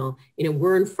channel,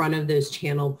 we're in front of those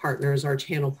channel partners, our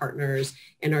channel partners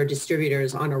and our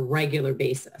distributors on a regular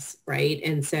basis, right?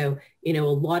 And so, a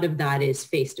lot of that is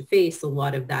face-to-face, a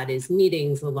lot of that is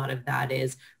meetings, a lot of that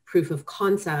is proof of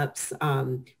concepts,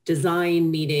 design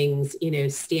meetings,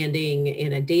 standing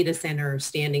in a data center,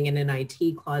 standing in an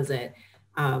IT closet,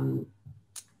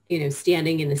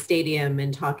 standing in a stadium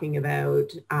and talking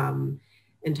about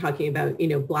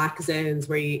black zones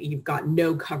where you've got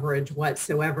no coverage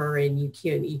whatsoever, and you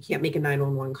can't make a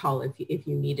 911 call if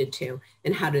you needed to,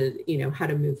 and how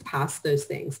to move past those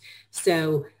things.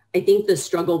 So I think the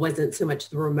struggle wasn't so much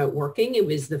the remote working, it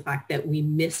was the fact that we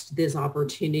missed this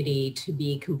opportunity to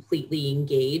be completely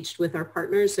engaged with our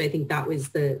partners. So I think that was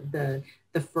the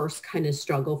first kind of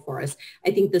struggle for us.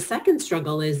 I think the second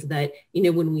struggle is that,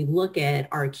 when we look at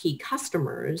our key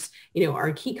customers,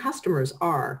 our key customers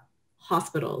are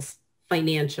hospitals,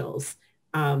 financials,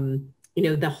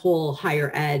 the whole higher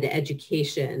ed,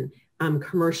 education,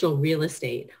 commercial real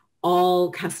estate, all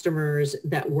customers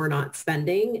that were not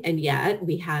spending. And yet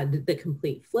we had the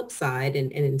complete flip side.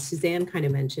 And Suzanne kind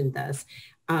of mentioned this,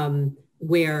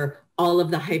 where all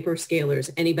of the hyperscalers,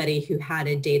 anybody who had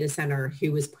a data center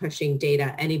who was pushing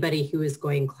data, anybody who was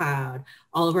going cloud,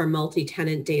 all of our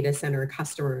multi-tenant data center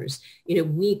customers,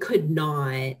 we could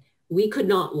not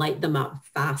light them up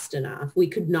fast enough. We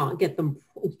could not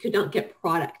get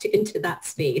product into that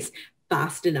space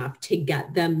fast enough to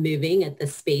get them moving at the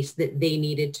space that they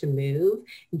needed to move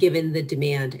given the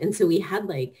demand. And so we had,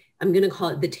 like, I'm going to call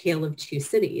it the tale of two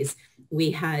cities.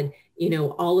 We had,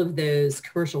 all of those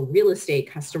commercial real estate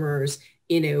customers,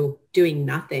 doing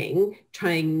nothing,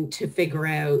 trying to figure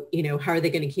out, how are they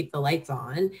going to keep the lights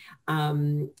on?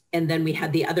 And then we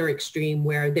had the other extreme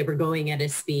where they were going at a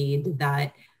speed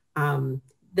that,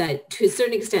 that to a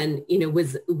certain extent,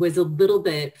 was a little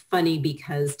bit funny,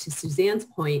 because to Suzanne's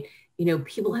point,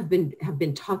 people have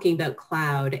been talking about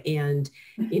cloud and,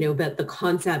 about the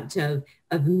concept of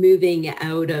moving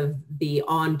out of the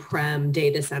on-prem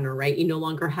data center, right? You no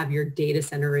longer have your data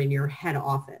center in your head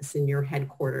office, in your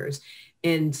headquarters.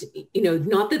 And,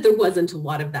 not that there wasn't a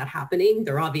lot of that happening,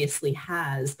 there obviously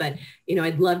has, but,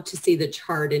 I'd love to see the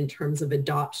chart in terms of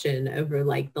adoption over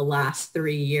like the last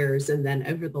 3 years and then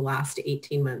over the last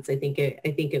 18 months. I think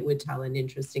it would tell an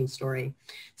interesting story.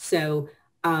 So,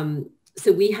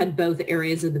 so we had both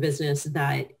areas of the business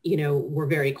that, were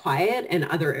very quiet and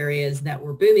other areas that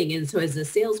were booming. And so as a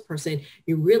salesperson,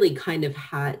 you really kind of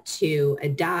had to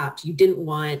adapt. You didn't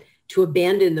want to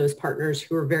abandon those partners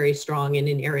who were very strong in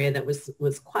an area that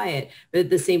was quiet. But at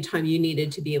the same time, you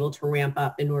needed to be able to ramp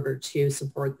up in order to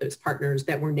support those partners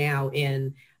that were now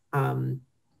in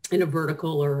a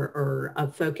vertical or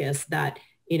a focus that,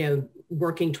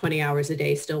 working 20 hours a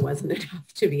day still wasn't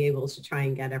enough to be able to try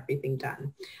and get everything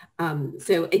done.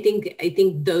 So I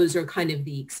think those are kind of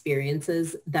the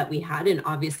experiences that we had. And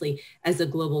obviously, as a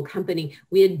global company,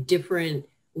 we had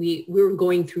we were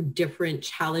going through different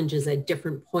challenges at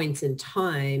different points in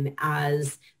time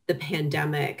as the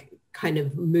pandemic kind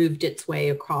of moved its way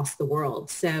across the world.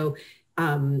 So,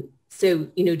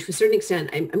 to a certain extent,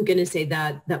 I'm going to say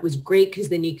that was great, because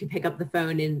then you could pick up the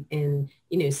phone and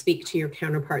speak to your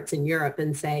counterparts in Europe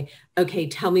and say, okay,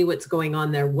 tell me what's going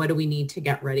on there. What do we need to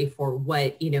get ready for?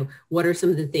 What are some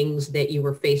of the things that you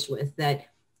were faced with that,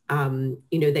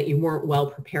 that you weren't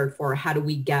well prepared for? How do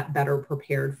we get better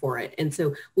prepared for it? And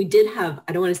so we did have,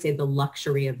 I don't want to say the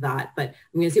luxury of that, but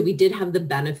I'm going to say we did have the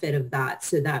benefit of that,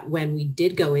 so that when we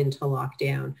did go into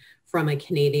lockdown from a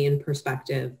Canadian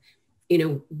perspective,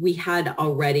 we had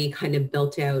already kind of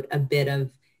built out a bit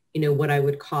of, what I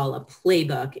would call a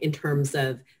playbook in terms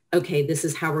of, okay, this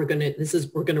is how we're going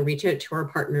to reach out to our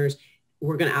partners.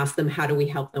 We're going to ask them, how do we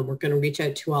help them? We're going to reach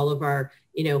out to all of our,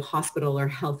 hospital or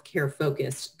healthcare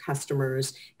focused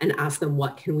customers and ask them,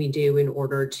 what can we do in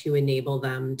order to enable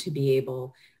them to be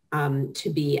able to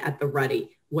be at the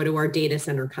ready? What do our data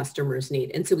center customers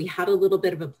need? And so we had a little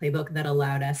bit of a playbook that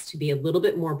allowed us to be a little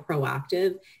bit more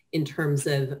proactive in terms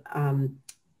of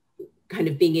kind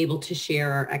of being able to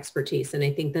share our expertise. And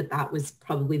I think that was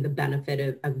probably the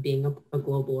benefit of being a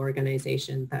global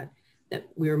organization, that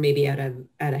we were maybe out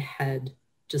ahead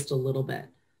just a little bit.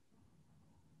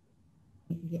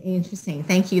 Interesting.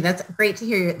 Thank you. That's great to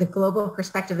hear the global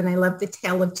perspective. And I love the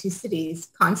tale of two cities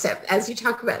concept as you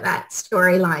talk about that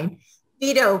storyline.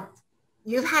 Vito,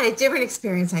 you've had a different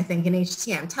experience, I think, in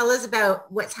HTM. Tell us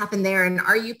about what's happened there, and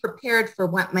are you prepared for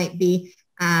what might be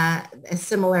a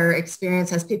similar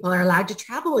experience as people are allowed to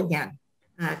travel again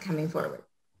coming forward?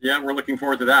 Yeah, we're looking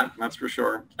forward to that. That's for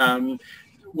sure.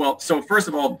 Well, so first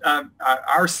of all,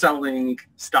 our selling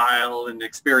style and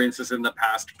experiences in the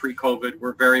past pre-COVID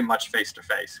were very much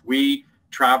face-to-face. We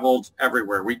traveled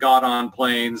everywhere. We got on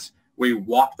planes. We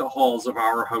walked the halls of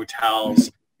our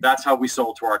hotels. That's how we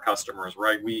sold to our customers,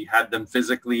 right? We had them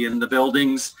physically in the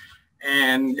buildings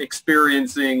and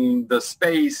experiencing the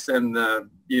space and the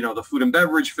food and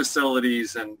beverage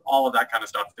facilities and all of that kind of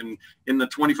stuff. And in the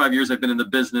 25 years I've been in the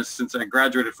business since I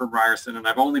graduated from Ryerson, and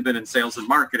I've only been in sales and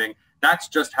marketing, that's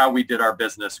just how we did our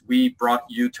business. We brought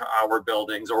you to our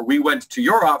buildings, or we went to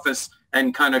your office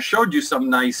and kind of showed you some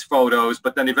nice photos,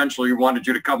 but then eventually we wanted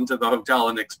you to come to the hotel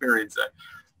and experience it.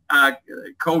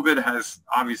 COVID has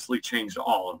obviously changed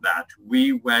all of that.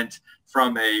 We went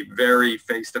from a very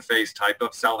face-to-face type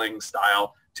of selling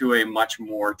style to a much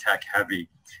more tech-heavy.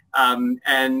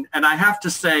 And I have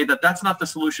to say that that's not the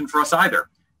solution for us either,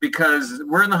 because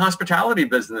we're in the hospitality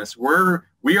business.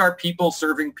 We are people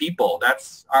serving people.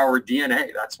 That's our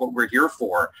DNA. That's what we're here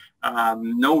for.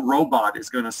 No robot is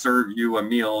going to serve you a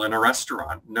meal in a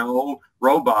restaurant. No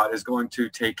robot is going to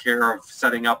take care of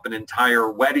setting up an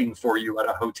entire wedding for you at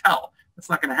a hotel. That's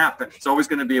not going to happen. It's always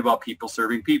going to be about people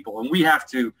serving people. And we have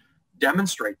to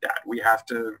demonstrate that. We have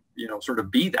to, sort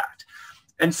of be that.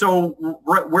 And so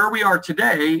where we are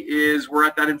today is we're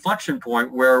at that inflection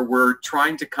point where we're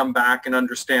trying to come back and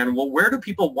understand, well, where do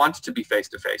people want to be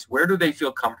face-to-face? Where do they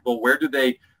feel comfortable? Where do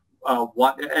they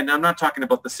want? And I'm not talking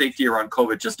about the safety around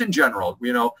COVID, just in general,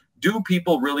 Do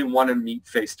people really want to meet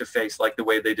face-to-face like the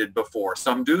way they did before?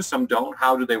 Some do, some don't.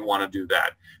 How do they want to do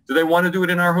that? Do they want to do it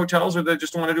in our hotels, or do they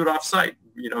just want to do it off-site,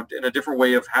 in a different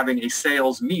way of having a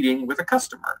sales meeting with a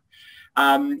customer?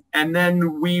 And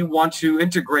then we want to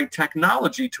integrate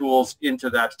technology tools into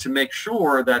that to make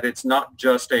sure that it's not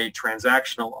just a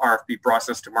transactional RFP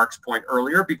process, to Mark's point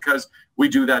earlier, because we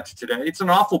do that today. It's an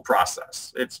awful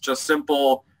process. It's just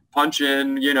simple punch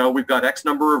in, we've got X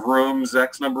number of rooms,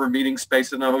 X number of meeting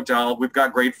space in the hotel. We've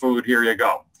got great food. Here you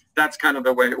go. That's kind of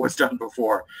the way it was done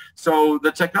before. So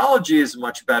the technology is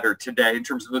much better today in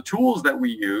terms of the tools that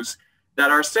we use,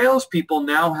 that our salespeople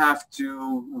now have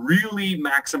to really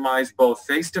maximize both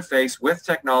face-to-face with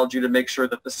technology to make sure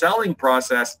that the selling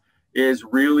process is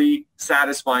really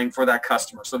satisfying for that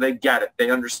customer. So they get it, they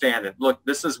understand it. Look,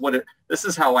 this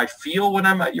is how I feel when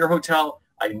I'm at your hotel.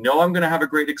 I know I'm going to have a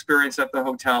great experience at the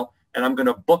hotel, and I'm going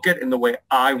to book it in the way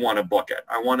I want to book it.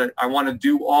 I want to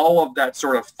do all of that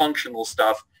sort of functional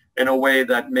stuff in a way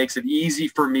that makes it easy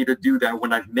for me to do that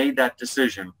when I've made that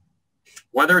decision.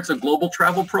 Whether it's a global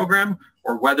travel program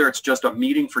or whether it's just a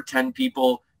meeting for 10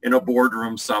 people in a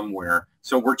boardroom somewhere.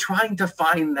 So we're trying to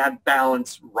find that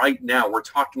balance right now. We're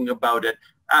talking about it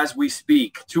as we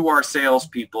speak to our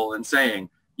salespeople and saying,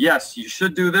 yes, you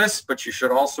should do this, but you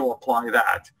should also apply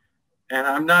that. And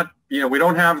I'm not, we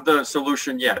don't have the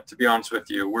solution yet, to be honest with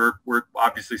you. We're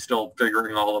obviously still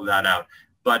figuring all of that out.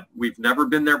 But we've never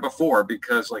been there before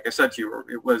because, like I said to you,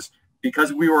 it was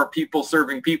because we were people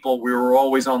serving people, we were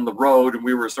always on the road and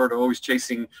we were sort of always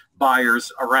chasing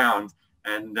buyers around.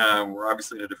 And we're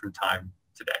obviously in a different time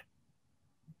today.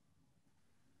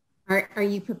 Are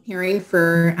you preparing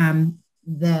for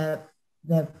the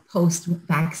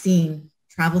post-vaccine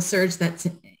travel surge that's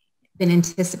been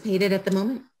anticipated at the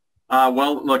moment?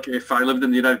 Well, look, if I lived in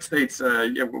the United States,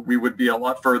 we would be a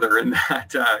lot further in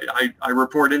that. I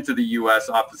report into the U.S.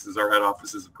 offices. Our head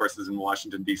offices, of course, is in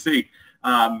Washington, D.C.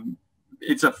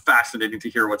 It's fascinating to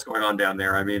hear what's going on down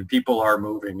there. I mean, people are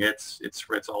moving. It's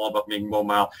all about being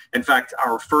mobile. In fact,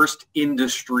 our first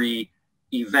industry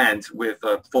event with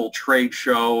a full trade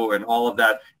show and all of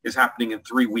that is happening in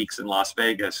 3 weeks in Las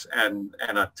Vegas. And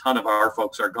a ton of our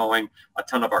folks are going. A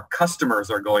ton of our customers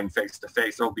are going face to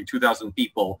face. There'll be 2,000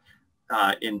 people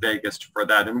in Vegas for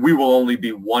that. And we will only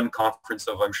be one conference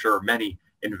of, I'm sure, many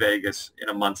in Vegas in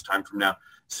a month's time from now.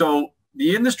 So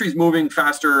the industry is moving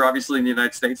faster, obviously, in the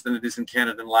United States than it is in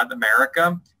Canada and Latin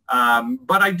America.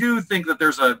 But I do think that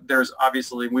there's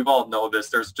obviously, we've all know this,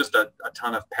 there's just a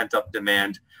ton of pent-up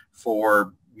demand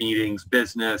for meetings,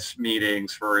 business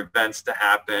meetings, for events to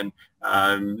happen.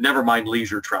 Never mind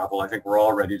leisure travel. I think we're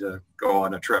all ready to go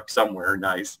on a trip somewhere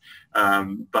nice.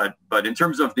 But in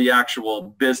terms of the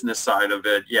actual business side of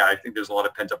it, yeah, I think there's a lot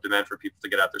of pent-up demand for people to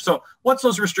get out there. So once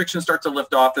those restrictions start to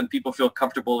lift off and people feel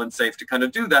comfortable and safe to kind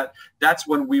of do that, that's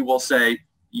when we will say,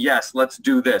 yes, let's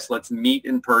do this. Let's meet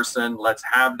in person. Let's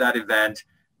have that event.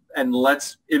 And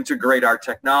let's integrate our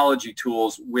technology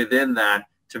tools within that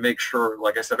to make sure,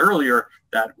 like I said earlier,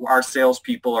 that our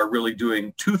salespeople are really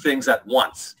doing two things at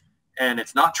once. And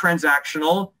it's not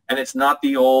transactional, and it's not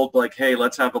the old, like, hey,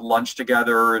 let's have a lunch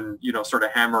together and, sort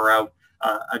of hammer out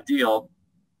a deal.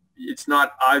 It's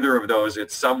not either of those.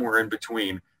 It's somewhere in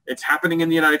between. It's happening in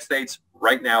the United States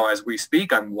right now as we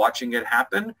speak. I'm watching it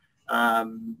happen.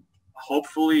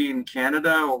 Hopefully in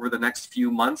Canada over the next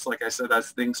few months, like I said,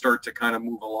 as things start to kind of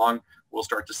move along, we'll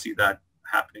start to see that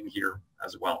happening here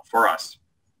as well for us.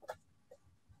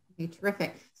 Okay,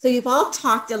 terrific. So you've all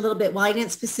talked a little bit, well, I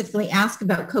didn't specifically ask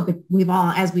about COVID. We've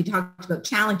all, as we talked about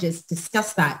challenges,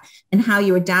 discussed that and how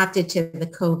you adapted to the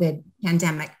COVID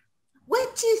pandemic.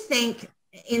 What do you think,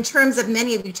 in terms of,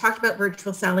 many of you talked about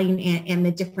virtual selling and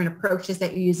the different approaches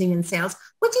that you're using in sales,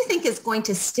 what do you think is going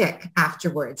to stick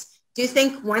afterwards? Do you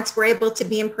think once we're able to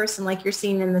be in person like you're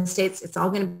seeing in the States, it's all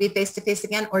going to be face-to-face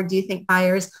again? Or do you think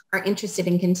buyers are interested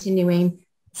in continuing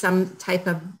some type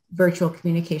of virtual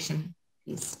communication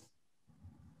piece?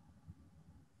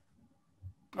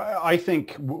 I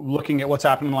think looking at what's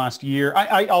happened in the last year,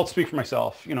 I'll speak for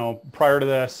myself. Prior to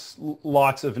this,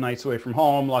 lots of nights away from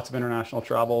home, lots of international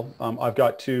travel. I've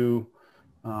got two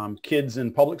kids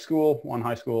in public school, one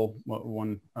high school,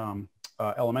 one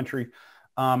elementary.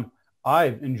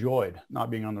 I've enjoyed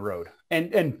not being on the road.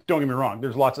 And don't get me wrong,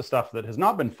 there's lots of stuff that has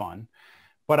not been fun,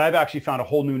 but I've actually found a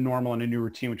whole new normal and a new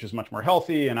routine, which is much more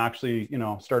healthy, and actually,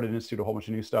 started to institute a whole bunch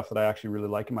of new stuff that I actually really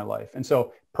like in my life. And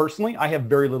so personally, I have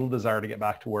very little desire to get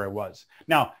back to where I was.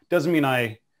 Now, doesn't mean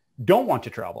I don't want to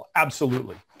travel.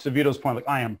 Absolutely. To Vito's point, like,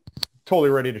 I am totally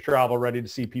ready to travel, ready to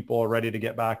see people, ready to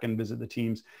get back and visit the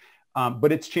teams.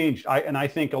 But it's changed. I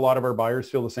think a lot of our buyers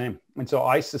feel the same. And so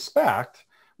I suspect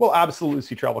we'll absolutely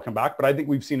see travel come back, but I think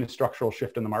we've seen a structural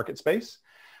shift in the market space.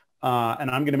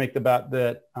 And I'm going to make the bet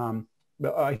that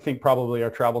I think probably our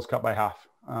travel's cut by half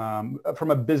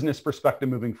from a business perspective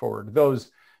moving forward.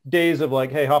 Those days of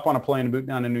like, hey, hop on a plane and boot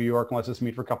down to New York and let's just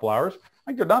meet for a couple hours, I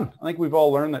think they're done. I think we've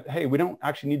all learned that, hey, we don't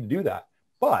actually need to do that.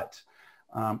 But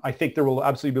I think there will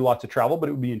absolutely be lots of travel, but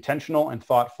it would be intentional and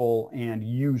thoughtful and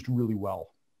used really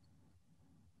well.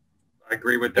 I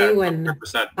agree with that.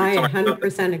 100%. I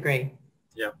 100% agree.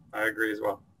 Yeah, I agree as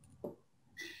well.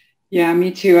 Yeah,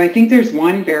 me too. I think there's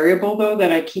one variable though that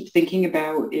I keep thinking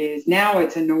about is now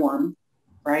it's a norm,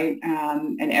 right?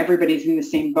 And everybody's in the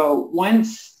same boat.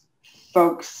 Once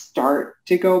folks start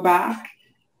to go back,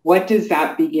 what does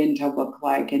that begin to look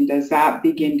like? And does that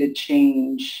begin to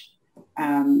change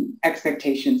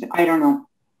expectations? I don't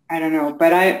know.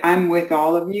 But I'm with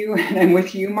all of you, and I'm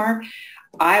with you, Mark.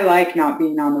 I like not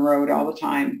being on the road all the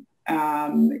time.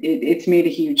 It's made a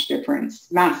huge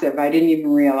difference, massive. I didn't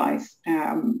even realize.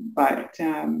 I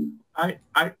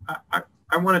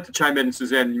wanted to chime in,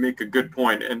 Suzanne. You make a good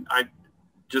point, and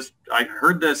I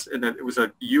heard this, and it was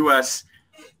a U.S.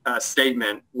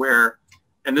 Statement where,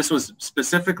 and this was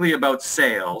specifically about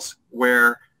sales,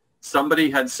 where somebody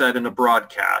had said in a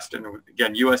broadcast, and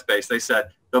again, U.S. based, they said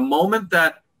the moment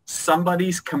that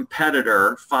somebody's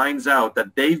competitor finds out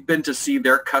that they've been to see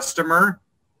their customer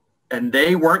and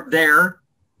they weren't there,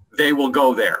 they will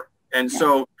go there. And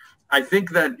so I think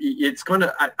that it's going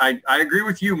to, I agree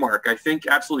with you, Mark. I think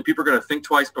absolutely people are going to think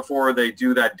twice before they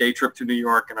do that day trip to New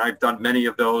York. And I've done many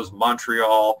of those,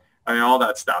 Montreal, I mean, all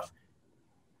that stuff.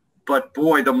 But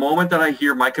boy, the moment that I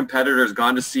hear my competitor's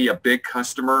gone to see a big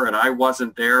customer and I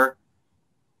wasn't there,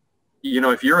 you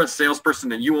know, if you're a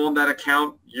salesperson and you own that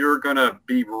account, you're going to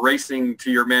be racing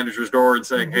to your manager's door and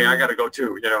saying, hey, I got to go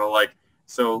too, you know, like,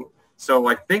 so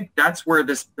I think that's where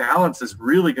this balance is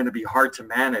really going to be hard to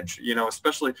manage, you know,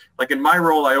 especially like in my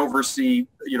role, I oversee,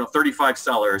 35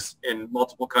 sellers in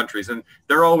multiple countries, and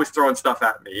they're always throwing stuff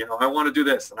at me. I want to do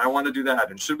this and I want to do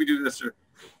that. And should we do this? Or,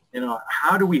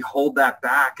 how do we hold that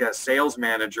back as sales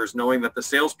managers, knowing that the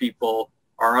salespeople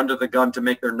are under the gun to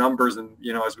make their numbers? And,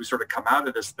 as we sort of come out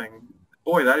of this thing,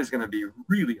 boy, that is going to be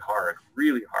really hard,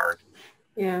 really hard.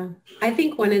 Yeah, I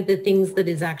think one of the things that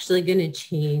is actually going to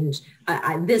change,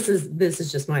 this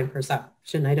is just my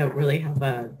perception. I don't really have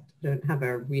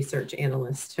a research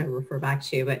analyst to refer back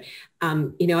to, but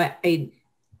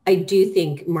I do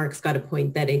think Mark's got a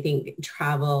point that I think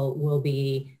travel will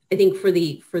be, I think for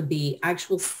the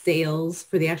actual sales,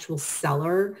 for the actual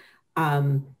seller,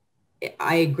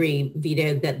 I agree,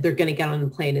 Vito, that they're going to get on the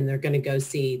plane and they're going to go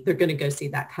see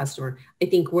that customer. I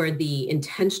think where the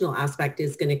intentional aspect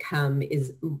is going to come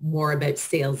is more about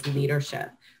sales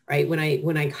leadership, right? When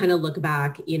I kind of look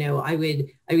back, I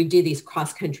would do these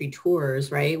cross-country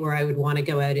tours, right, where I would want to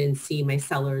go out and see my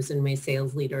sellers and my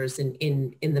sales leaders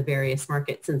in the various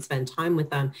markets and spend time with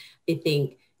them. I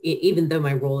think even though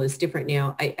my role is different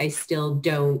now, I still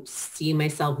don't see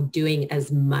myself doing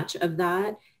as much of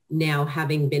that now,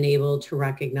 having been able to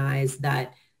recognize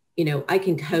that, I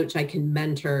can coach, I can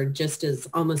mentor just as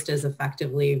almost as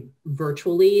effectively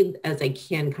virtually as I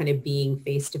can kind of being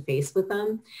face-to-face with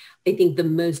them. I think the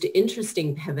most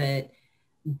interesting pivot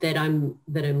that I'm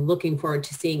looking forward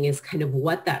to seeing is kind of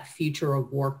what that future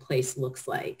of workplace looks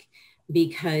like,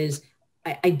 because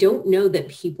I don't know that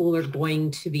people are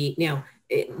going to be, now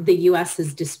the US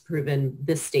has disproven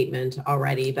this statement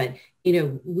already, but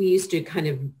we used to kind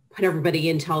of put everybody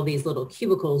into all these little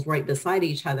cubicles right beside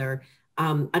each other.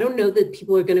 I don't know that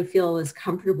people are going to feel as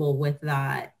comfortable with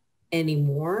that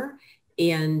anymore.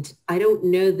 And I don't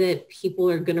know that people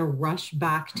are going to rush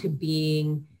back to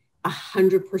being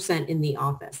 100% in the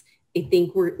office. I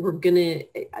think we're going to,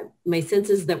 my sense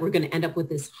is that we're going to end up with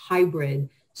this hybrid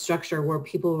structure where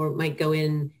people might go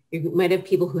in, you might have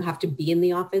people who have to be in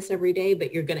the office every day,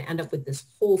 but you're going to end up with this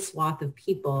whole swath of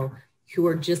people who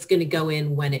are just going to go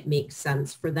in when it makes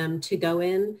sense for them to go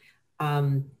in.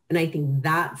 And I think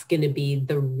that's going to be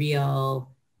the real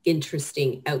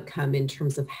interesting outcome in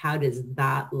terms of how does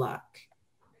that look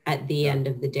at the end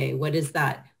of the day? What does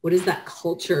that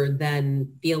culture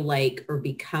then feel like or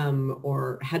become,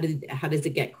 or how does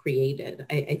it get created?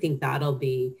 I think that'll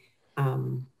be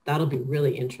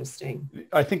really interesting.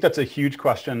 I think that's a huge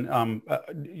question. I don't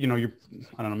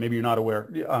know, maybe you're not aware.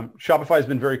 Shopify has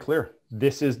been very clear.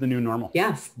 This is the new normal.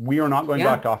 Yes. We are not going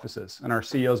back to offices, and our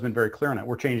CEO has been very clear on it.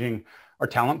 We're changing our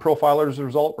talent profile as a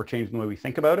result. We're changing the way we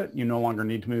think about it. You no longer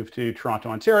need to move to Toronto,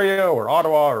 Ontario, or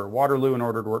Ottawa, or Waterloo in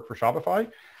order to work for Shopify.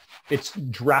 It's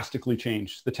drastically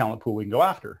changed the talent pool we can go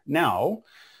after. Now,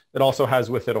 it also has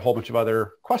with it a whole bunch of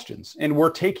other questions. And we're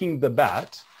taking the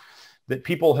bet that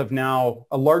people have now,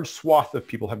 a large swath of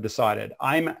people have decided,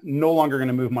 I'm no longer going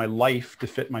to move my life to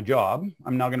fit my job.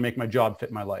 I'm now going to make my job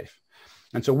fit my life.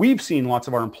 And so we've seen lots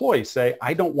of our employees say,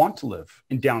 I don't want to live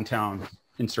in downtown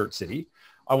insert city.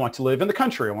 I want to live in the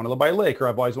country. I want to live by a lake, or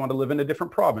I've always wanted to live in a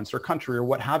different province or country or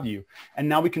what have you. And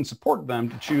now we can support them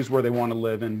to choose where they want to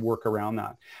live and work around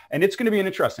that. And it's going to be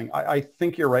interesting. I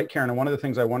think you're right, Karen. And one of the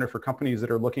things I wonder for companies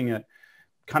that are looking at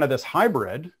kind of this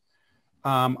hybrid,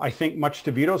 I think much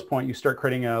to Vito's point, you start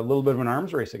creating a little bit of an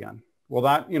arms race again. Well,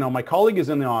 that, my colleague is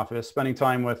in the office spending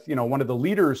time with, one of the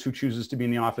leaders who chooses to be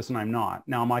in the office and I'm not.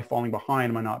 Now, am I falling behind?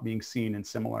 Am I not being seen and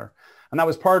similar? And that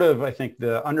was part of, I think,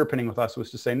 the underpinning with us was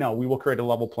to say, no, we will create a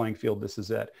level playing field. This is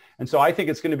it. And so I think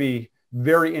it's going to be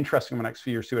very interesting in the next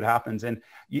few years to see what happens. And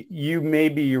you may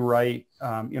be right,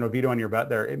 Vito, on your bet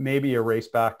there. It may be a race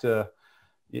back to,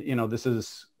 this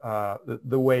is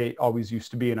the way it always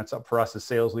used to be. And it's up for us as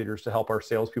sales leaders to help our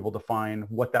salespeople define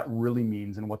what that really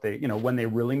means and what they, when they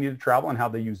really need to travel and how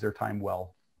they use their time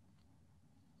well.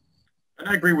 And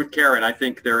I agree with Karen. I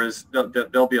think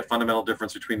there'll be a fundamental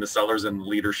difference between the sellers and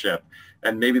leadership.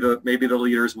 And maybe the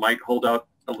leaders might hold out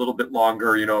a little bit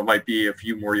longer. It might be a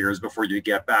few more years before you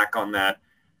get back on that,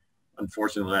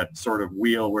 unfortunately, that sort of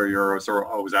wheel where you're sort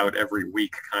of always out every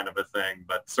week kind of a thing.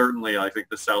 But certainly I think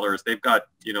the sellers, they've got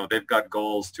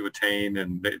goals to attain,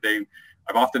 and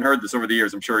I've often heard this over the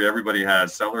years. I'm sure everybody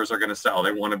has. Sellers are going to sell.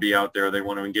 They want to be out there. They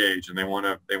want to engage, and they want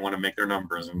to make their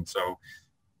numbers. And so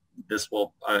this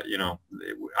will,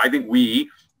 I think we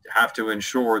have to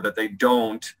ensure that they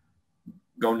don't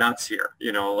go nuts here.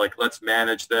 Let's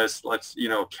manage this. Let's,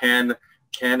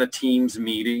 can a Teams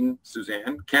meeting,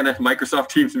 Suzanne, can a Microsoft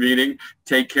Teams meeting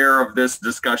take care of this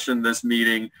discussion, this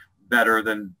meeting better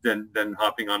than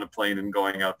hopping on a plane and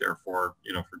going out there for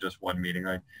just one meeting?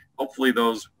 Hopefully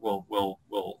those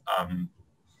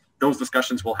those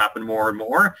discussions will happen more and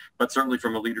more, but certainly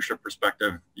from a leadership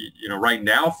perspective, right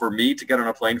now for me to get on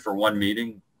a plane for one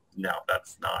meeting, no,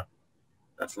 that's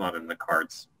not in the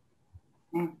cards.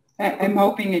 I'm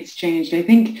hoping it's changed. I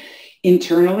think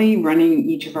internally running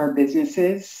each of our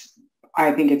businesses,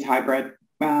 I think it's hybrid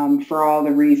for all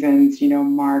the reasons,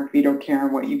 Mark, Vito,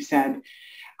 Karen, what you've said.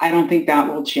 I don't think that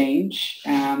will change.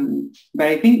 But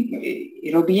I think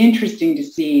it'll be interesting to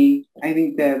see. I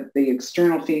think the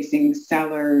external facing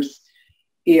sellers,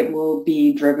 it will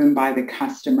be driven by the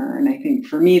customer. And I think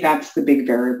for me, that's the big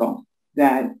variable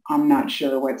that I'm not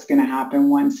sure what's going to happen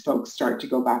once folks start to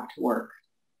go back to work.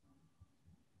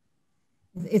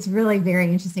 It's really very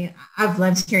interesting. I've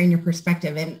loved hearing your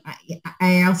perspective. And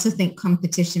I also think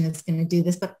competition is going to do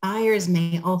this, but buyers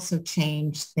may also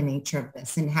change the nature of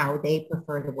this and how they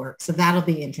prefer to work. So that'll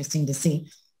be interesting to see.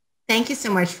 Thank you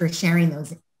so much for sharing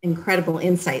those incredible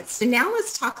insights. So now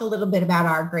let's talk a little bit about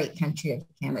our great country of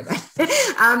Canada.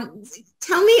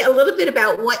 Tell me a little bit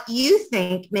about what you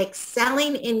think makes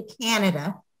selling in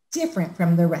Canada different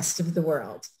from the rest of the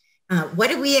world.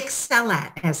 What do we excel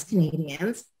at as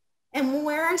Canadians? And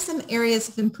where are some areas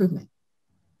of improvement?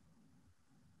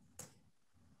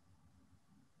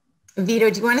 Vito,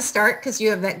 do you want to start because you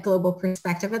have that global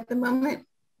perspective at the moment?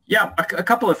 Yeah, a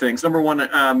couple of things. Number one,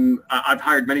 I've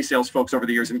hired many sales folks over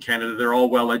the years in Canada. They're all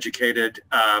well educated.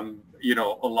 A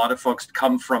lot of folks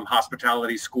come from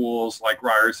hospitality schools like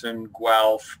Ryerson,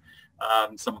 Guelph,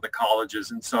 some of the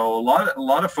colleges. And so a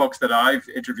lot of folks that I've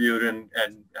interviewed and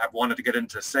have wanted to get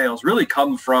into sales really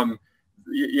come from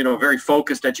very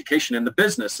focused education in the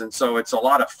business. And so it's a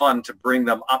lot of fun to bring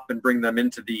them up and bring them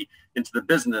into the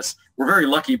business. We're very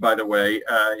lucky, by the way,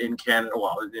 in Canada,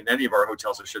 well, in any of our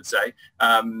hotels, I should say.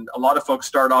 A lot of folks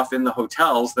start off in the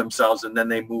hotels themselves, and then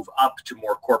they move up to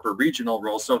more corporate regional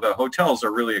roles. So the hotels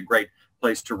are really a great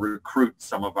place to recruit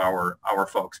some of our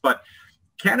folks. But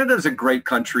Canada is a great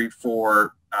country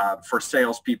for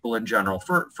salespeople in general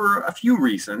for a few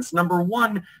reasons. Number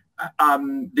one,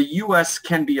 the U.S.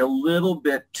 can be a little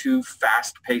bit too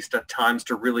fast-paced at times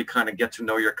to really kind of get to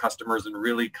know your customers and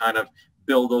really kind of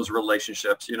build those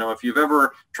relationships. If you've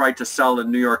ever tried to sell in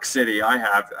New York City, I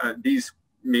have, these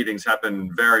meetings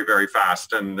happen very, very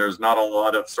fast, and there's not a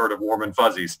lot of sort of warm and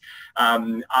fuzzies.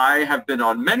 I have been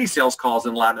on many sales calls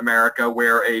in Latin America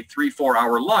where a 3-4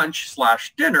 hour lunch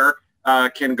 / dinner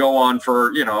can go on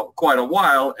for, quite a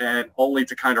while, and only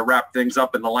to kind of wrap things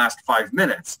up in the last 5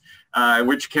 minutes.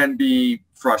 Which can be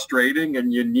frustrating,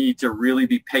 and you need to really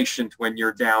be patient when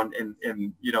you're down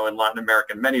in Latin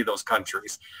America and many of those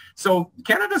countries. So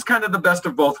Canada's kind of the best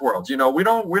of both worlds. We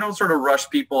don't sort of rush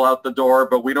people out the door,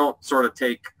 but we don't sort of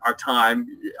take our time.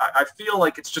 I feel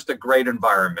like it's just a great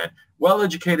environment,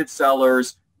 well-educated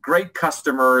sellers, great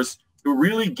customers, who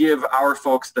really give our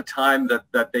folks the time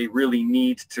that they really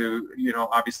need to,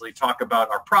 obviously talk about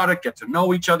our product, get to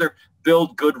know each other,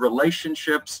 build good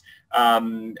relationships.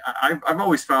 I've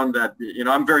always found that,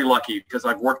 I'm very lucky because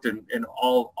I've worked in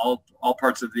all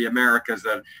parts of the Americas,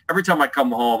 that every time I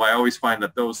come home, I always find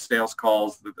that those sales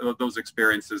calls, those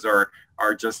experiences are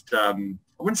just,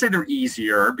 I wouldn't say they're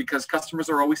easier because customers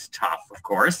are always tough, of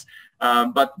course,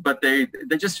 but they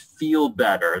just feel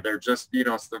better. They're just,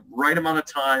 it's the right amount of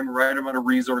time, right amount of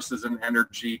resources and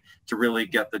energy to really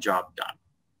get the job done.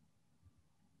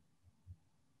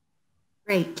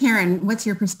 Great. Karen, what's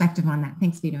your perspective on that?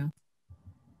 Thanks, Vito.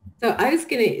 So I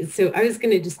was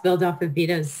gonna just build off of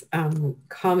Vito's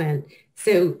comment.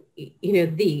 So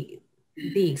the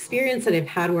experience that I've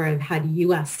had where I've had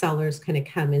U.S. sellers kind of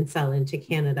come and sell into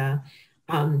Canada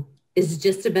is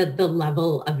just about the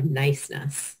level of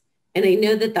niceness. And I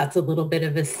know that that's a little bit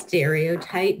of a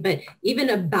stereotype, but even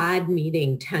a bad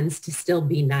meeting tends to still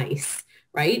be nice,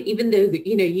 right? Even though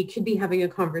you could be having a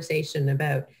conversation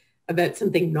about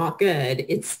something not good,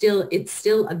 it's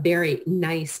still a very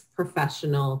nice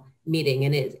professional meeting.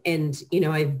 And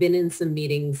I've been in some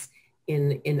meetings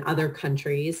in other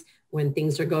countries when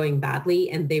things are going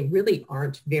badly and they really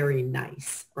aren't very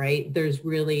nice, right? There's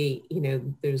really,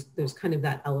 there's kind of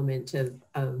that element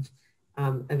of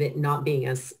it not being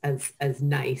as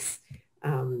nice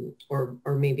or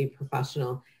maybe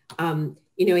professional.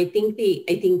 I think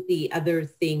the other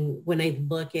thing when I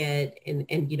look at and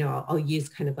I'll use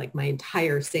kind of like my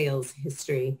entire sales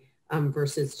history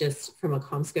versus just from a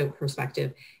CommScope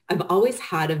perspective, I've always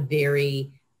had a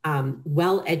very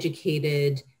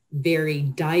well-educated, very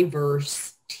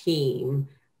diverse team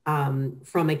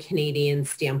from a Canadian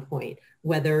standpoint.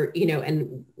 Whether,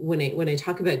 and when I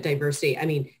talk about diversity, I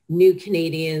mean new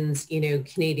Canadians,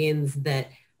 Canadians that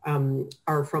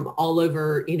are from all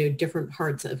over, different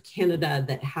parts of Canada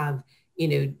that have,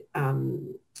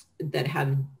 that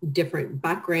have different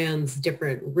backgrounds,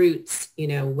 different roots,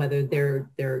 whether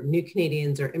they're new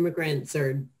Canadians or immigrants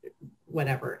or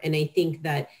whatever. And I think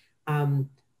that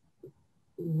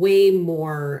way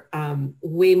more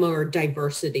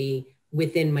diversity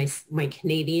within my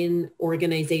Canadian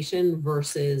organization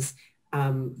versus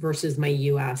my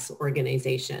U.S.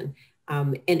 organization.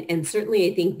 And certainly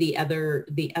I think the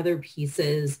other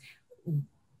pieces,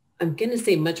 I'm going to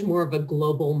say much more of a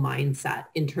global mindset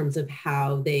in terms of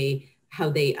how they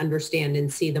understand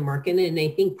and see the market. And I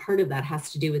think part of that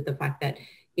has to do with the fact that,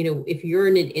 if you're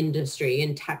in an industry,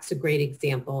 and tech's a great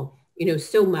example,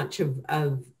 so much of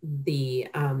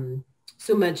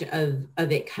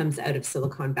it comes out of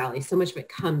Silicon Valley. So much of it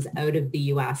comes out of the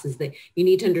US is that you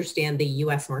need to understand the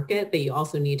US market, but you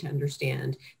also need to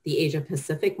understand the Asia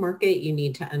Pacific market. You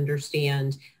need to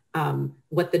understand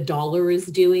what the dollar is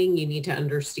doing. You need to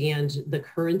understand the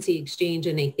currency exchange.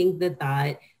 And I think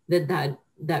that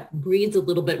breeds a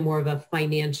little bit more of a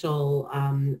financial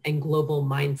and global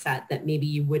mindset that maybe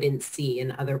you wouldn't see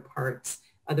in other parts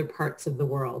of the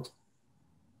world.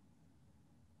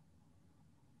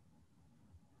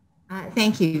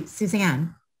 Thank you.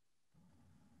 Suzanne.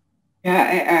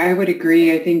 Yeah, I would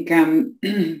agree. I think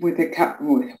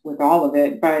with all of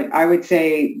it, but I would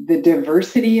say the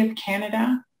diversity of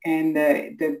Canada and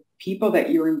the people that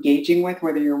you're engaging with,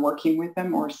 whether you're working with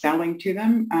them or selling to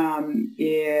them,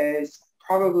 is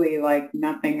probably like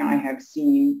nothing I have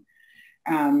seen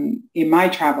in my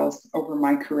travels over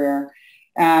my career.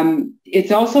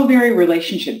 It's also very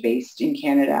relationship based in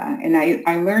Canada. And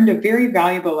I learned a very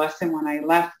valuable lesson when I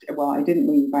left. Well, I didn't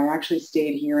leave. I actually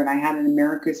stayed here and I had an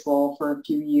Americas role for a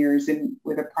few years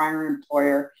with a prior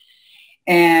employer.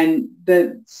 And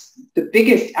the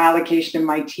biggest allocation of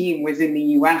my team was in the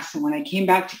US. And when I came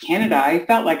back to Canada, I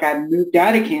felt like I'd moved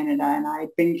out of Canada and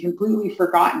I'd been completely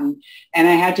forgotten. And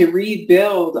I had to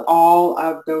rebuild all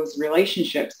of those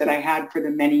relationships that I had for the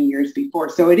many years before.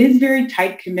 So it is very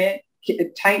tight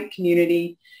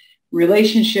community,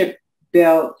 relationship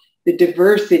built. The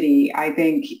diversity, I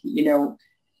think,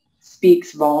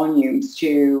 speaks volumes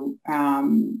to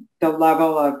the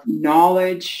level of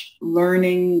knowledge,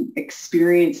 learning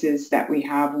experiences that we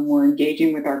have when we're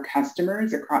engaging with our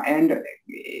customers across, and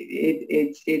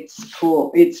it's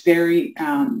cool. It's very,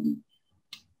 I'm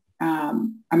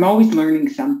always learning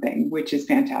something, which is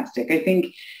fantastic. I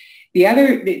think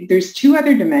there's two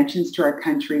other dimensions to our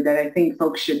country that I think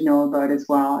folks should know about as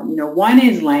well. One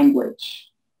is language.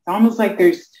 It's almost like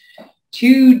there's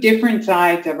two different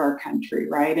sides of our country,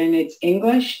 right? And it's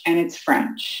English and it's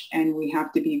French. And we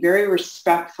have to be very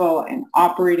respectful and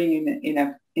operating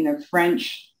in a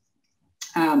French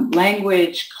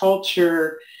language,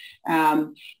 culture.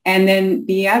 And then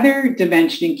the other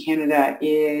dimension in Canada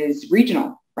is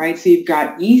regional, right? So you've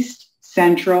got East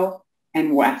Central,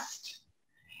 and West.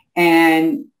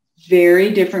 And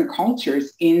very different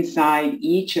cultures inside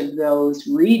each of those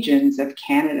regions of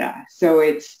Canada. So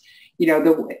it's,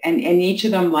 and each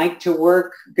of them like to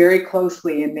work very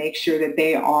closely and make sure that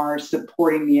they are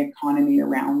supporting the economy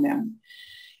around them.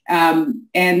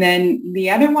 And then the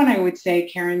other one I would say,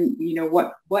 Karen,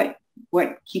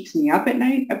 what keeps me up at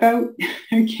night about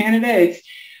Canada is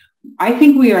I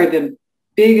think we are the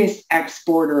biggest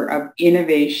exporter of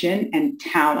innovation and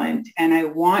talent. And I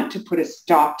want to put a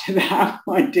stop to that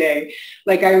one day.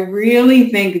 Like, I really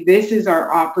think this is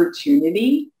our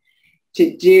opportunity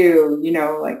to do,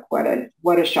 like what a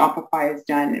Shopify has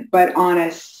done, but on a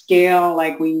scale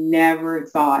like we never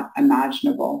thought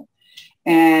imaginable.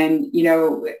 And,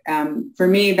 for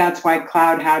me, that's why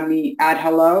Cloud had me at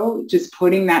Hello, just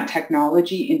putting that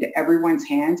technology into everyone's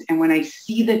hands. And when I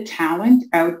see the talent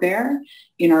out there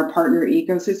in our partner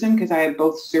ecosystem, because I have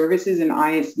both services and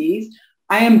ISVs,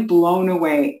 I am blown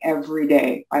away every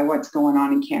day by what's going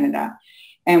on in Canada.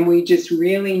 And we just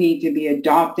really need to be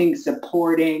adopting,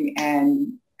 supporting,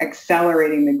 and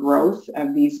accelerating the growth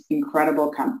of these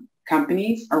incredible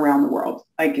companies around the world.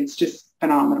 Like, it's just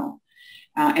phenomenal.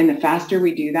 And the faster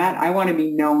we do that, I want to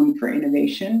be known for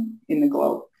innovation in the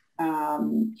globe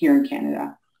here in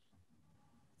Canada.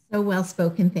 So well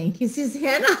spoken. Thank you,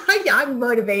 Suzanne. I'm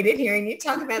motivated hearing you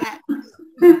talk about that.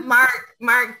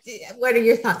 Mark, what are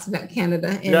your thoughts about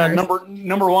Canada?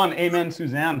 Number one, amen,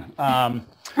 Suzanne.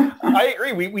 I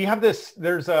agree. We have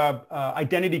there's a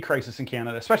identity crisis in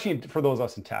Canada, especially for those of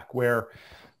us in tech, where,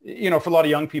 for a lot of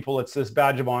young people, it's this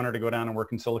badge of honor to go down and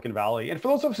work in Silicon Valley. And for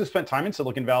those of us who spent time in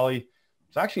Silicon Valley,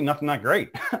 it's actually nothing that great.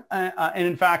 And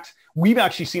in fact, we've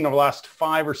actually seen over the last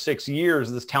 5 or 6 years,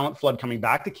 this talent flood coming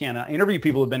back to Canada. I interview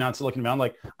people who've been out in Silicon Valley,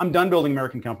 like, I'm done building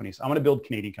American companies. I want to build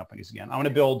Canadian companies again. I want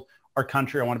to build our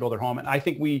country. I want to build our home. And I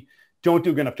think we don't do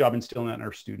a good enough job instilling that in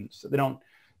our students. They don't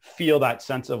feel that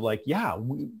sense of like, yeah,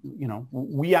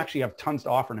 we actually have tons to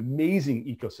offer, an amazing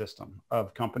ecosystem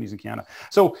of companies in Canada.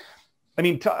 So, I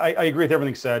mean, I agree with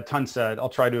everything said, tons said. I'll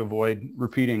try to avoid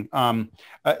repeating.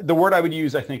 The word I would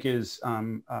use, I think, is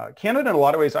Canada in a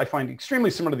lot of ways I find extremely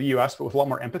similar to the US, but with a lot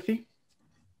more empathy.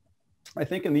 I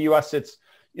think in the US, it's,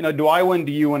 do I win,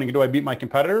 do you win, and do I beat my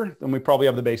competitor? Then we probably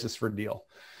have the basis for a deal.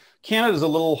 Canada is a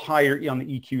little higher on the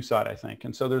EQ side, I think.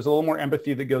 And so there's a little more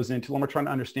empathy that goes into, when we're trying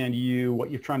to understand you,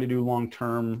 what you're trying to do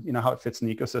long-term, how it fits in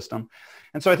the ecosystem.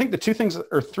 And so I think the 2 things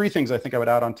or 3 things I think I would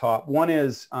add on top. One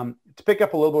is to pick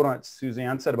up a little bit on what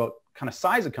Suzanne said about kind of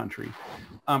size of country.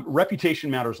 Reputation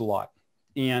matters a lot.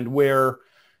 And where,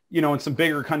 in some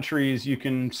bigger countries, you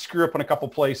can screw up in a couple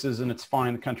places and it's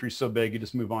fine. The country's so big, you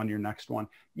just move on to your next one.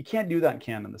 You can't do that in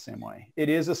Canada in the same way. It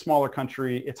is a smaller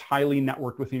country. It's highly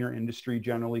networked within your industry,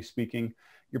 generally speaking.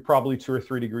 You're probably 2 or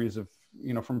 3 degrees of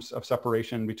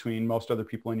separation between most other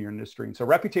people in your industry. And so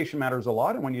reputation matters a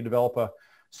lot. And when you develop a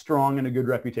strong and a good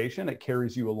reputation, it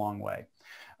carries you a long way.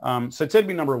 So I'd say it'd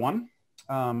be number 1.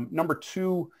 Number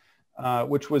 2,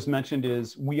 which was mentioned,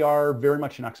 is we are very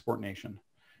much an export nation.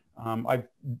 I've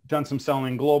done some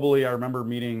selling globally. I remember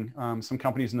meeting some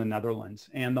companies in the Netherlands,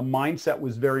 and the mindset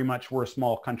was very much, we're a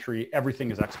small country,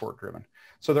 everything is export driven.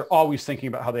 So they're always thinking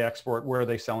about how they export, where are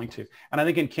they selling to? And I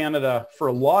think in Canada, for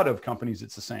a lot of companies,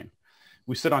 it's the same.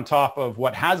 We sit on top of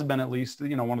what has been at least,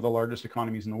 one of the largest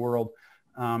economies in the world.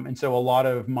 And so a lot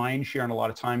of mind share and a lot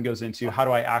of time goes into, how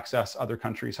do I access other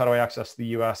countries? How do I access the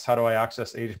US? How do I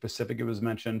access Asia Pacific? It was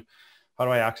mentioned. How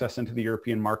do I access into the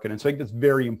European market? And so I think that's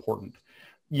very important.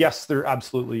 Yes, there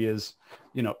absolutely is,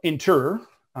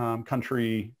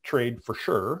 inter-country trade for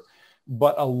sure,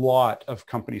 but a lot of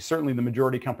companies, certainly the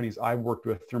majority of companies I've worked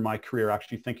with through my career,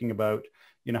 actually thinking about,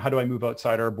 how do I move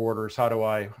outside our borders? How do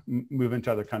I move into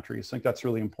other countries? I think that's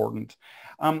really important.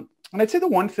 And I'd say the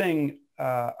one thing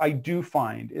I do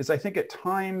find is, I think at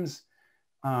times,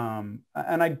 and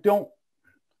I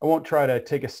won't try to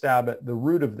take a stab at the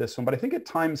root of this one, but I think at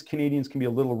times Canadians can be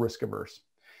a little risk averse.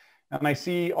 And I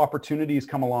see opportunities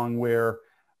come along where,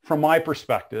 from my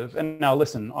perspective, and now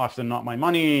listen, often not my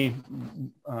money,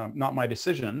 not my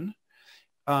decision,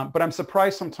 but I'm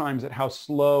surprised sometimes at how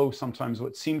slow sometimes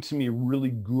what seem to me really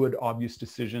good, obvious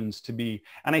decisions to be.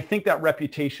 And I think that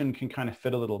reputation can kind of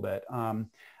fit a little bit. And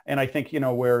I think,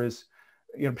 whereas,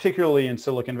 particularly in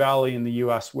Silicon Valley in the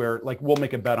US, where like we'll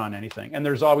make a bet on anything and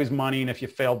there's always money. And if you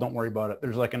fail, don't worry about it.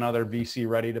 There's like another VC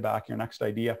ready to back your next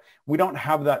idea. We don't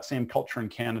have that same culture in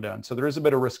Canada. And so there is a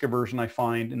bit of risk aversion I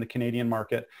find in the Canadian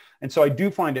market. And so I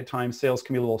do find at times sales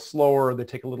can be a little slower. They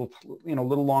take a little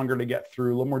longer to get through,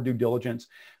 a little more due diligence.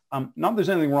 Not that there's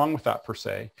anything wrong with that per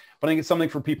se, but I think it's something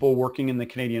for people working in the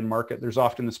Canadian market. There's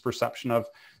often this perception of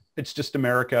it's just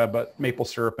America, but maple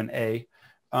syrup and A.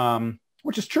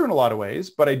 which is true in a lot of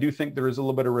ways, but I do think there is a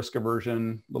little bit of risk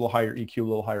aversion, a little higher EQ, a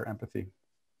little higher empathy.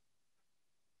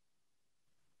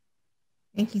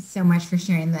 Thank you so much for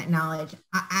sharing that knowledge.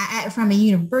 From a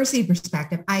university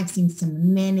perspective, I've seen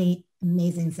many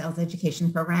amazing sales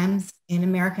education programs in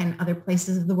America and other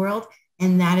places of the world.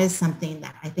 And that is something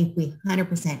that I think we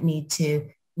 100% need to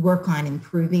work on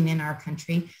improving in our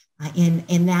country.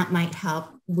 And that might help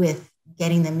with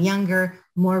getting them younger,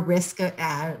 more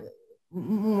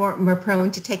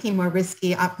prone to taking more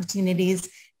risky opportunities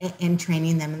and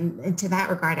training them. And to that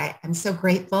regard, I'm so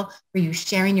grateful for you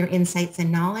sharing your insights and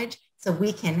knowledge so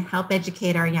we can help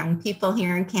educate our young people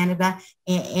here in Canada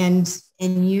and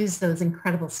use those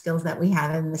incredible skills that we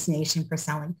have in this nation for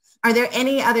selling. Are there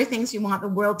any other things you want the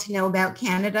world to know about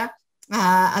Canada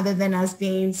other than us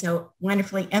being so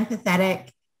wonderfully empathetic,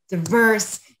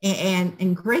 diverse,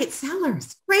 and great sellers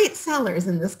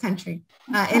in this country?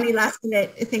 Any last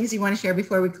minute things you want to share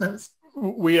before we close?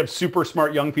 We have super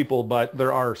smart young people, but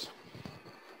they're ours.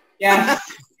 Yes.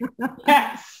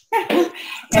 Yes.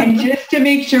 And just to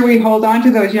make sure we hold on to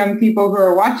those young people who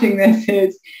are watching this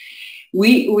is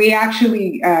we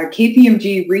actually,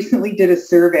 KPMG recently did a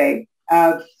survey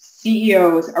of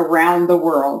CEOs around the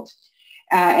world.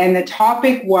 And the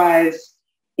topic was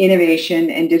innovation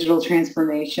and digital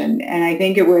transformation. And I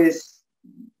think it was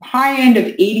high end of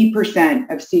 80%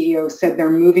 of CEOs said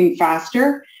they're moving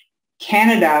faster.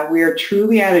 Canada, we are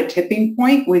truly at a tipping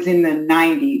point, was in the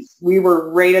 90s. We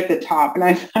were right at the top. And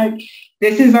I was like,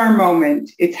 this is our moment.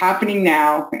 It's happening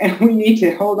now. And we need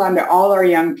to hold on to all our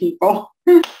young people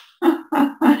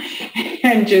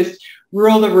and just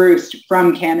rule the roost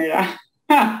from Canada.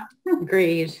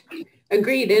 Agreed.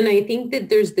 And I think that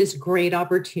there's this great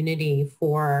opportunity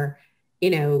for,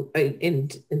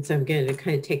 and so I'm going to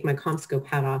kind of take my CommScope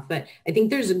hat off, but I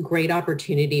think there's a great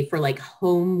opportunity for like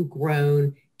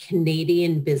homegrown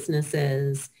Canadian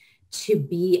businesses to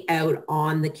be out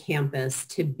on the campus,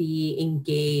 to be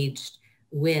engaged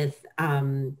with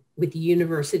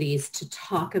universities to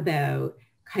talk about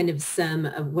kind of some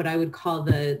of what I would call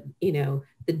the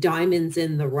diamonds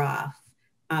in the rough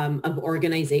of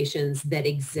organizations that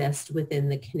exist within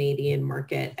the Canadian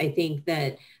market. I think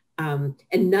that, and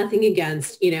nothing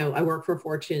against, I work for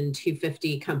Fortune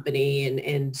 250 company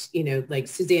and like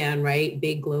Suzanne, right?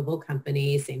 Big global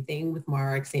company, same thing with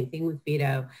Mark, same thing with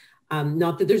Vito.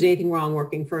 Not that there's anything wrong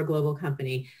working for a global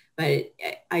company, but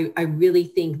I really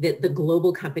think that the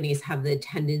global companies have the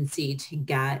tendency to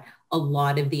get a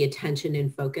lot of the attention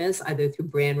and focus either through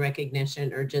brand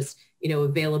recognition or just,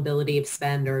 availability of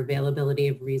spend or availability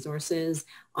of resources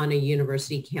on a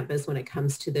university campus when it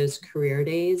comes to those career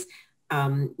days.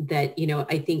 That,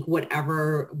 I think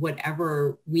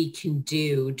whatever we can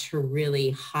do to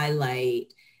really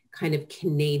highlight kind of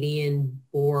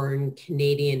Canadian-born,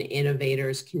 Canadian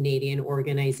innovators, Canadian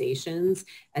organizations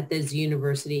at those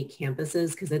university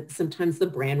campuses, because sometimes the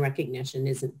brand recognition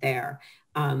isn't there.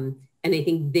 And I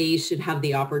think they should have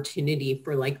the opportunity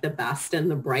for like the best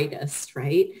and the brightest,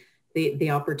 right?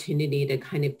 The opportunity to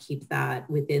kind of keep that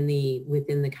within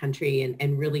the country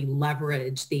and really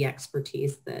leverage the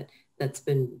expertise that's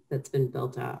been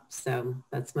built up. So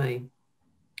it's my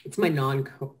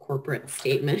non-corporate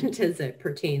statement as it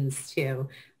pertains to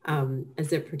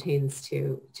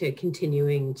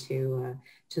continuing to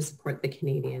support the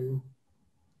Canadian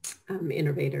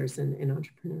innovators and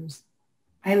entrepreneurs.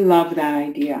 I love that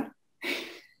idea.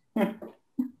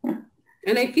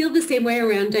 And I feel the same way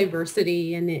around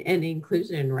diversity and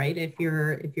inclusion, right? If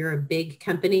you're a big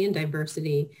company and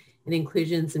diversity and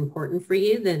inclusion is important for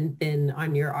you, then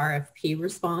on your RFP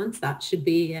response, that should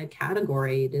be a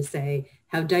category to say,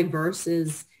 how diverse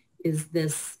is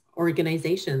this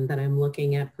organization that I'm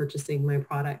looking at purchasing my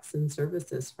products and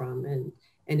services from?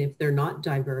 And if they're not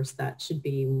diverse, that should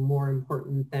be more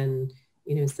important than,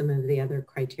 some of the other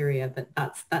criteria. But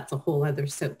that's a whole other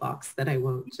soapbox that I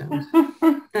won't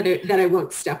that I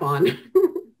won't step on.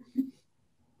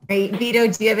 Great. Vito,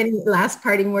 do you have any last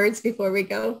parting words before we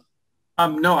go?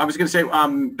 No, I was going to say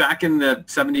back in the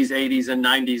 70s, 80s, and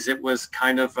 90s, it was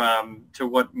kind of, to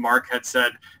what Mark had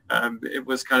said, it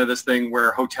was kind of this thing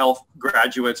where hotel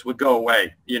graduates would go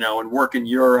away, and work in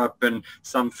Europe and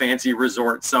some fancy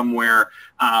resort somewhere.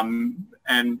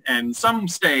 And some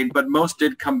stayed, but most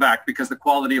did come back because the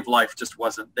quality of life just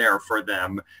wasn't there for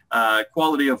them.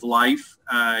 Quality of life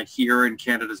here in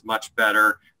Canada is much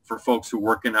better for folks who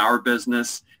work in our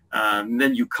business. And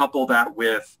then you couple that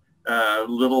with a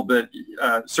little bit,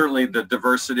 certainly the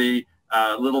diversity,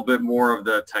 a little bit more of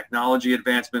the technology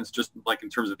advancements, just like in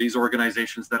terms of these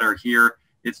organizations that are here.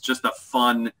 It's just a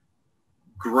fun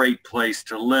great place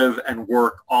to live and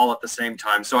work all at the same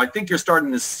time. So I think you're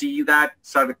starting to see that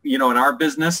sort of, in our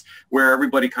business where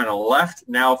everybody kind of left.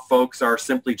 Now folks are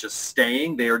simply just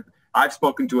staying. I've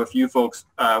spoken to a few folks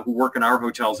who work in our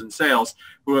hotels in sales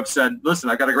who have said, listen,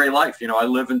 I got a great life. I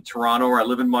live in Toronto, or I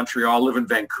live in Montreal, I live in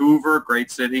Vancouver,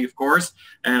 great city, of course.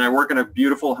 And I work in a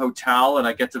beautiful hotel, and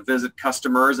I get to visit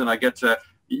customers, and I get to,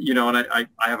 and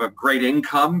I have a great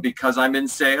income because I'm in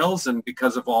sales and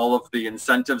because of all of the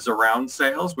incentives around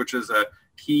sales, which is a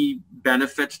key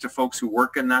benefit to folks who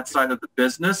work in that side of the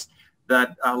business,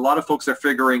 that a lot of folks are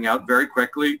figuring out very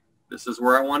quickly, this is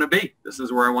where I want to be, this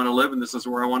is where I want to live, and this is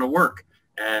where I want to work.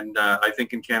 And I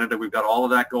think in Canada, we've got all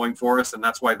of that going for us. And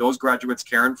that's why those graduates,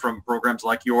 Karen, from programs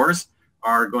like yours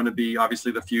are going to be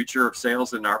obviously the future of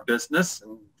sales in our business.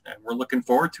 And we're looking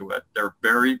forward to it. They're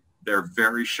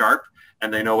very sharp,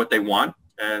 and they know what they want.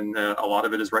 And a lot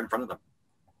of it is right in front of them.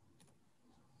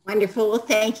 Wonderful. Well,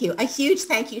 thank you. A huge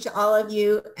thank you to all of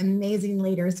you amazing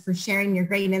leaders for sharing your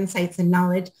great insights and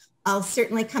knowledge. I'll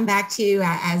certainly come back to you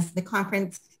as the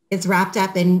conference is wrapped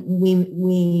up and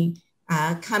we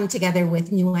come together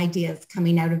with new ideas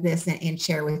coming out of this and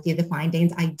share with you the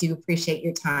findings. I do appreciate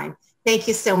your time. Thank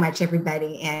you so much,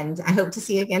 everybody. And I hope to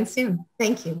see you again soon.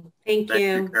 Thank you. Thank you.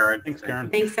 Thank you, Karen. Thanks, Karen.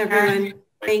 Thanks, everyone.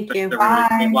 Thank you.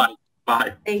 Bye.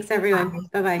 Bye. Thanks, everyone.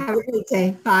 Bye-bye. Have a great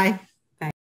day. Bye.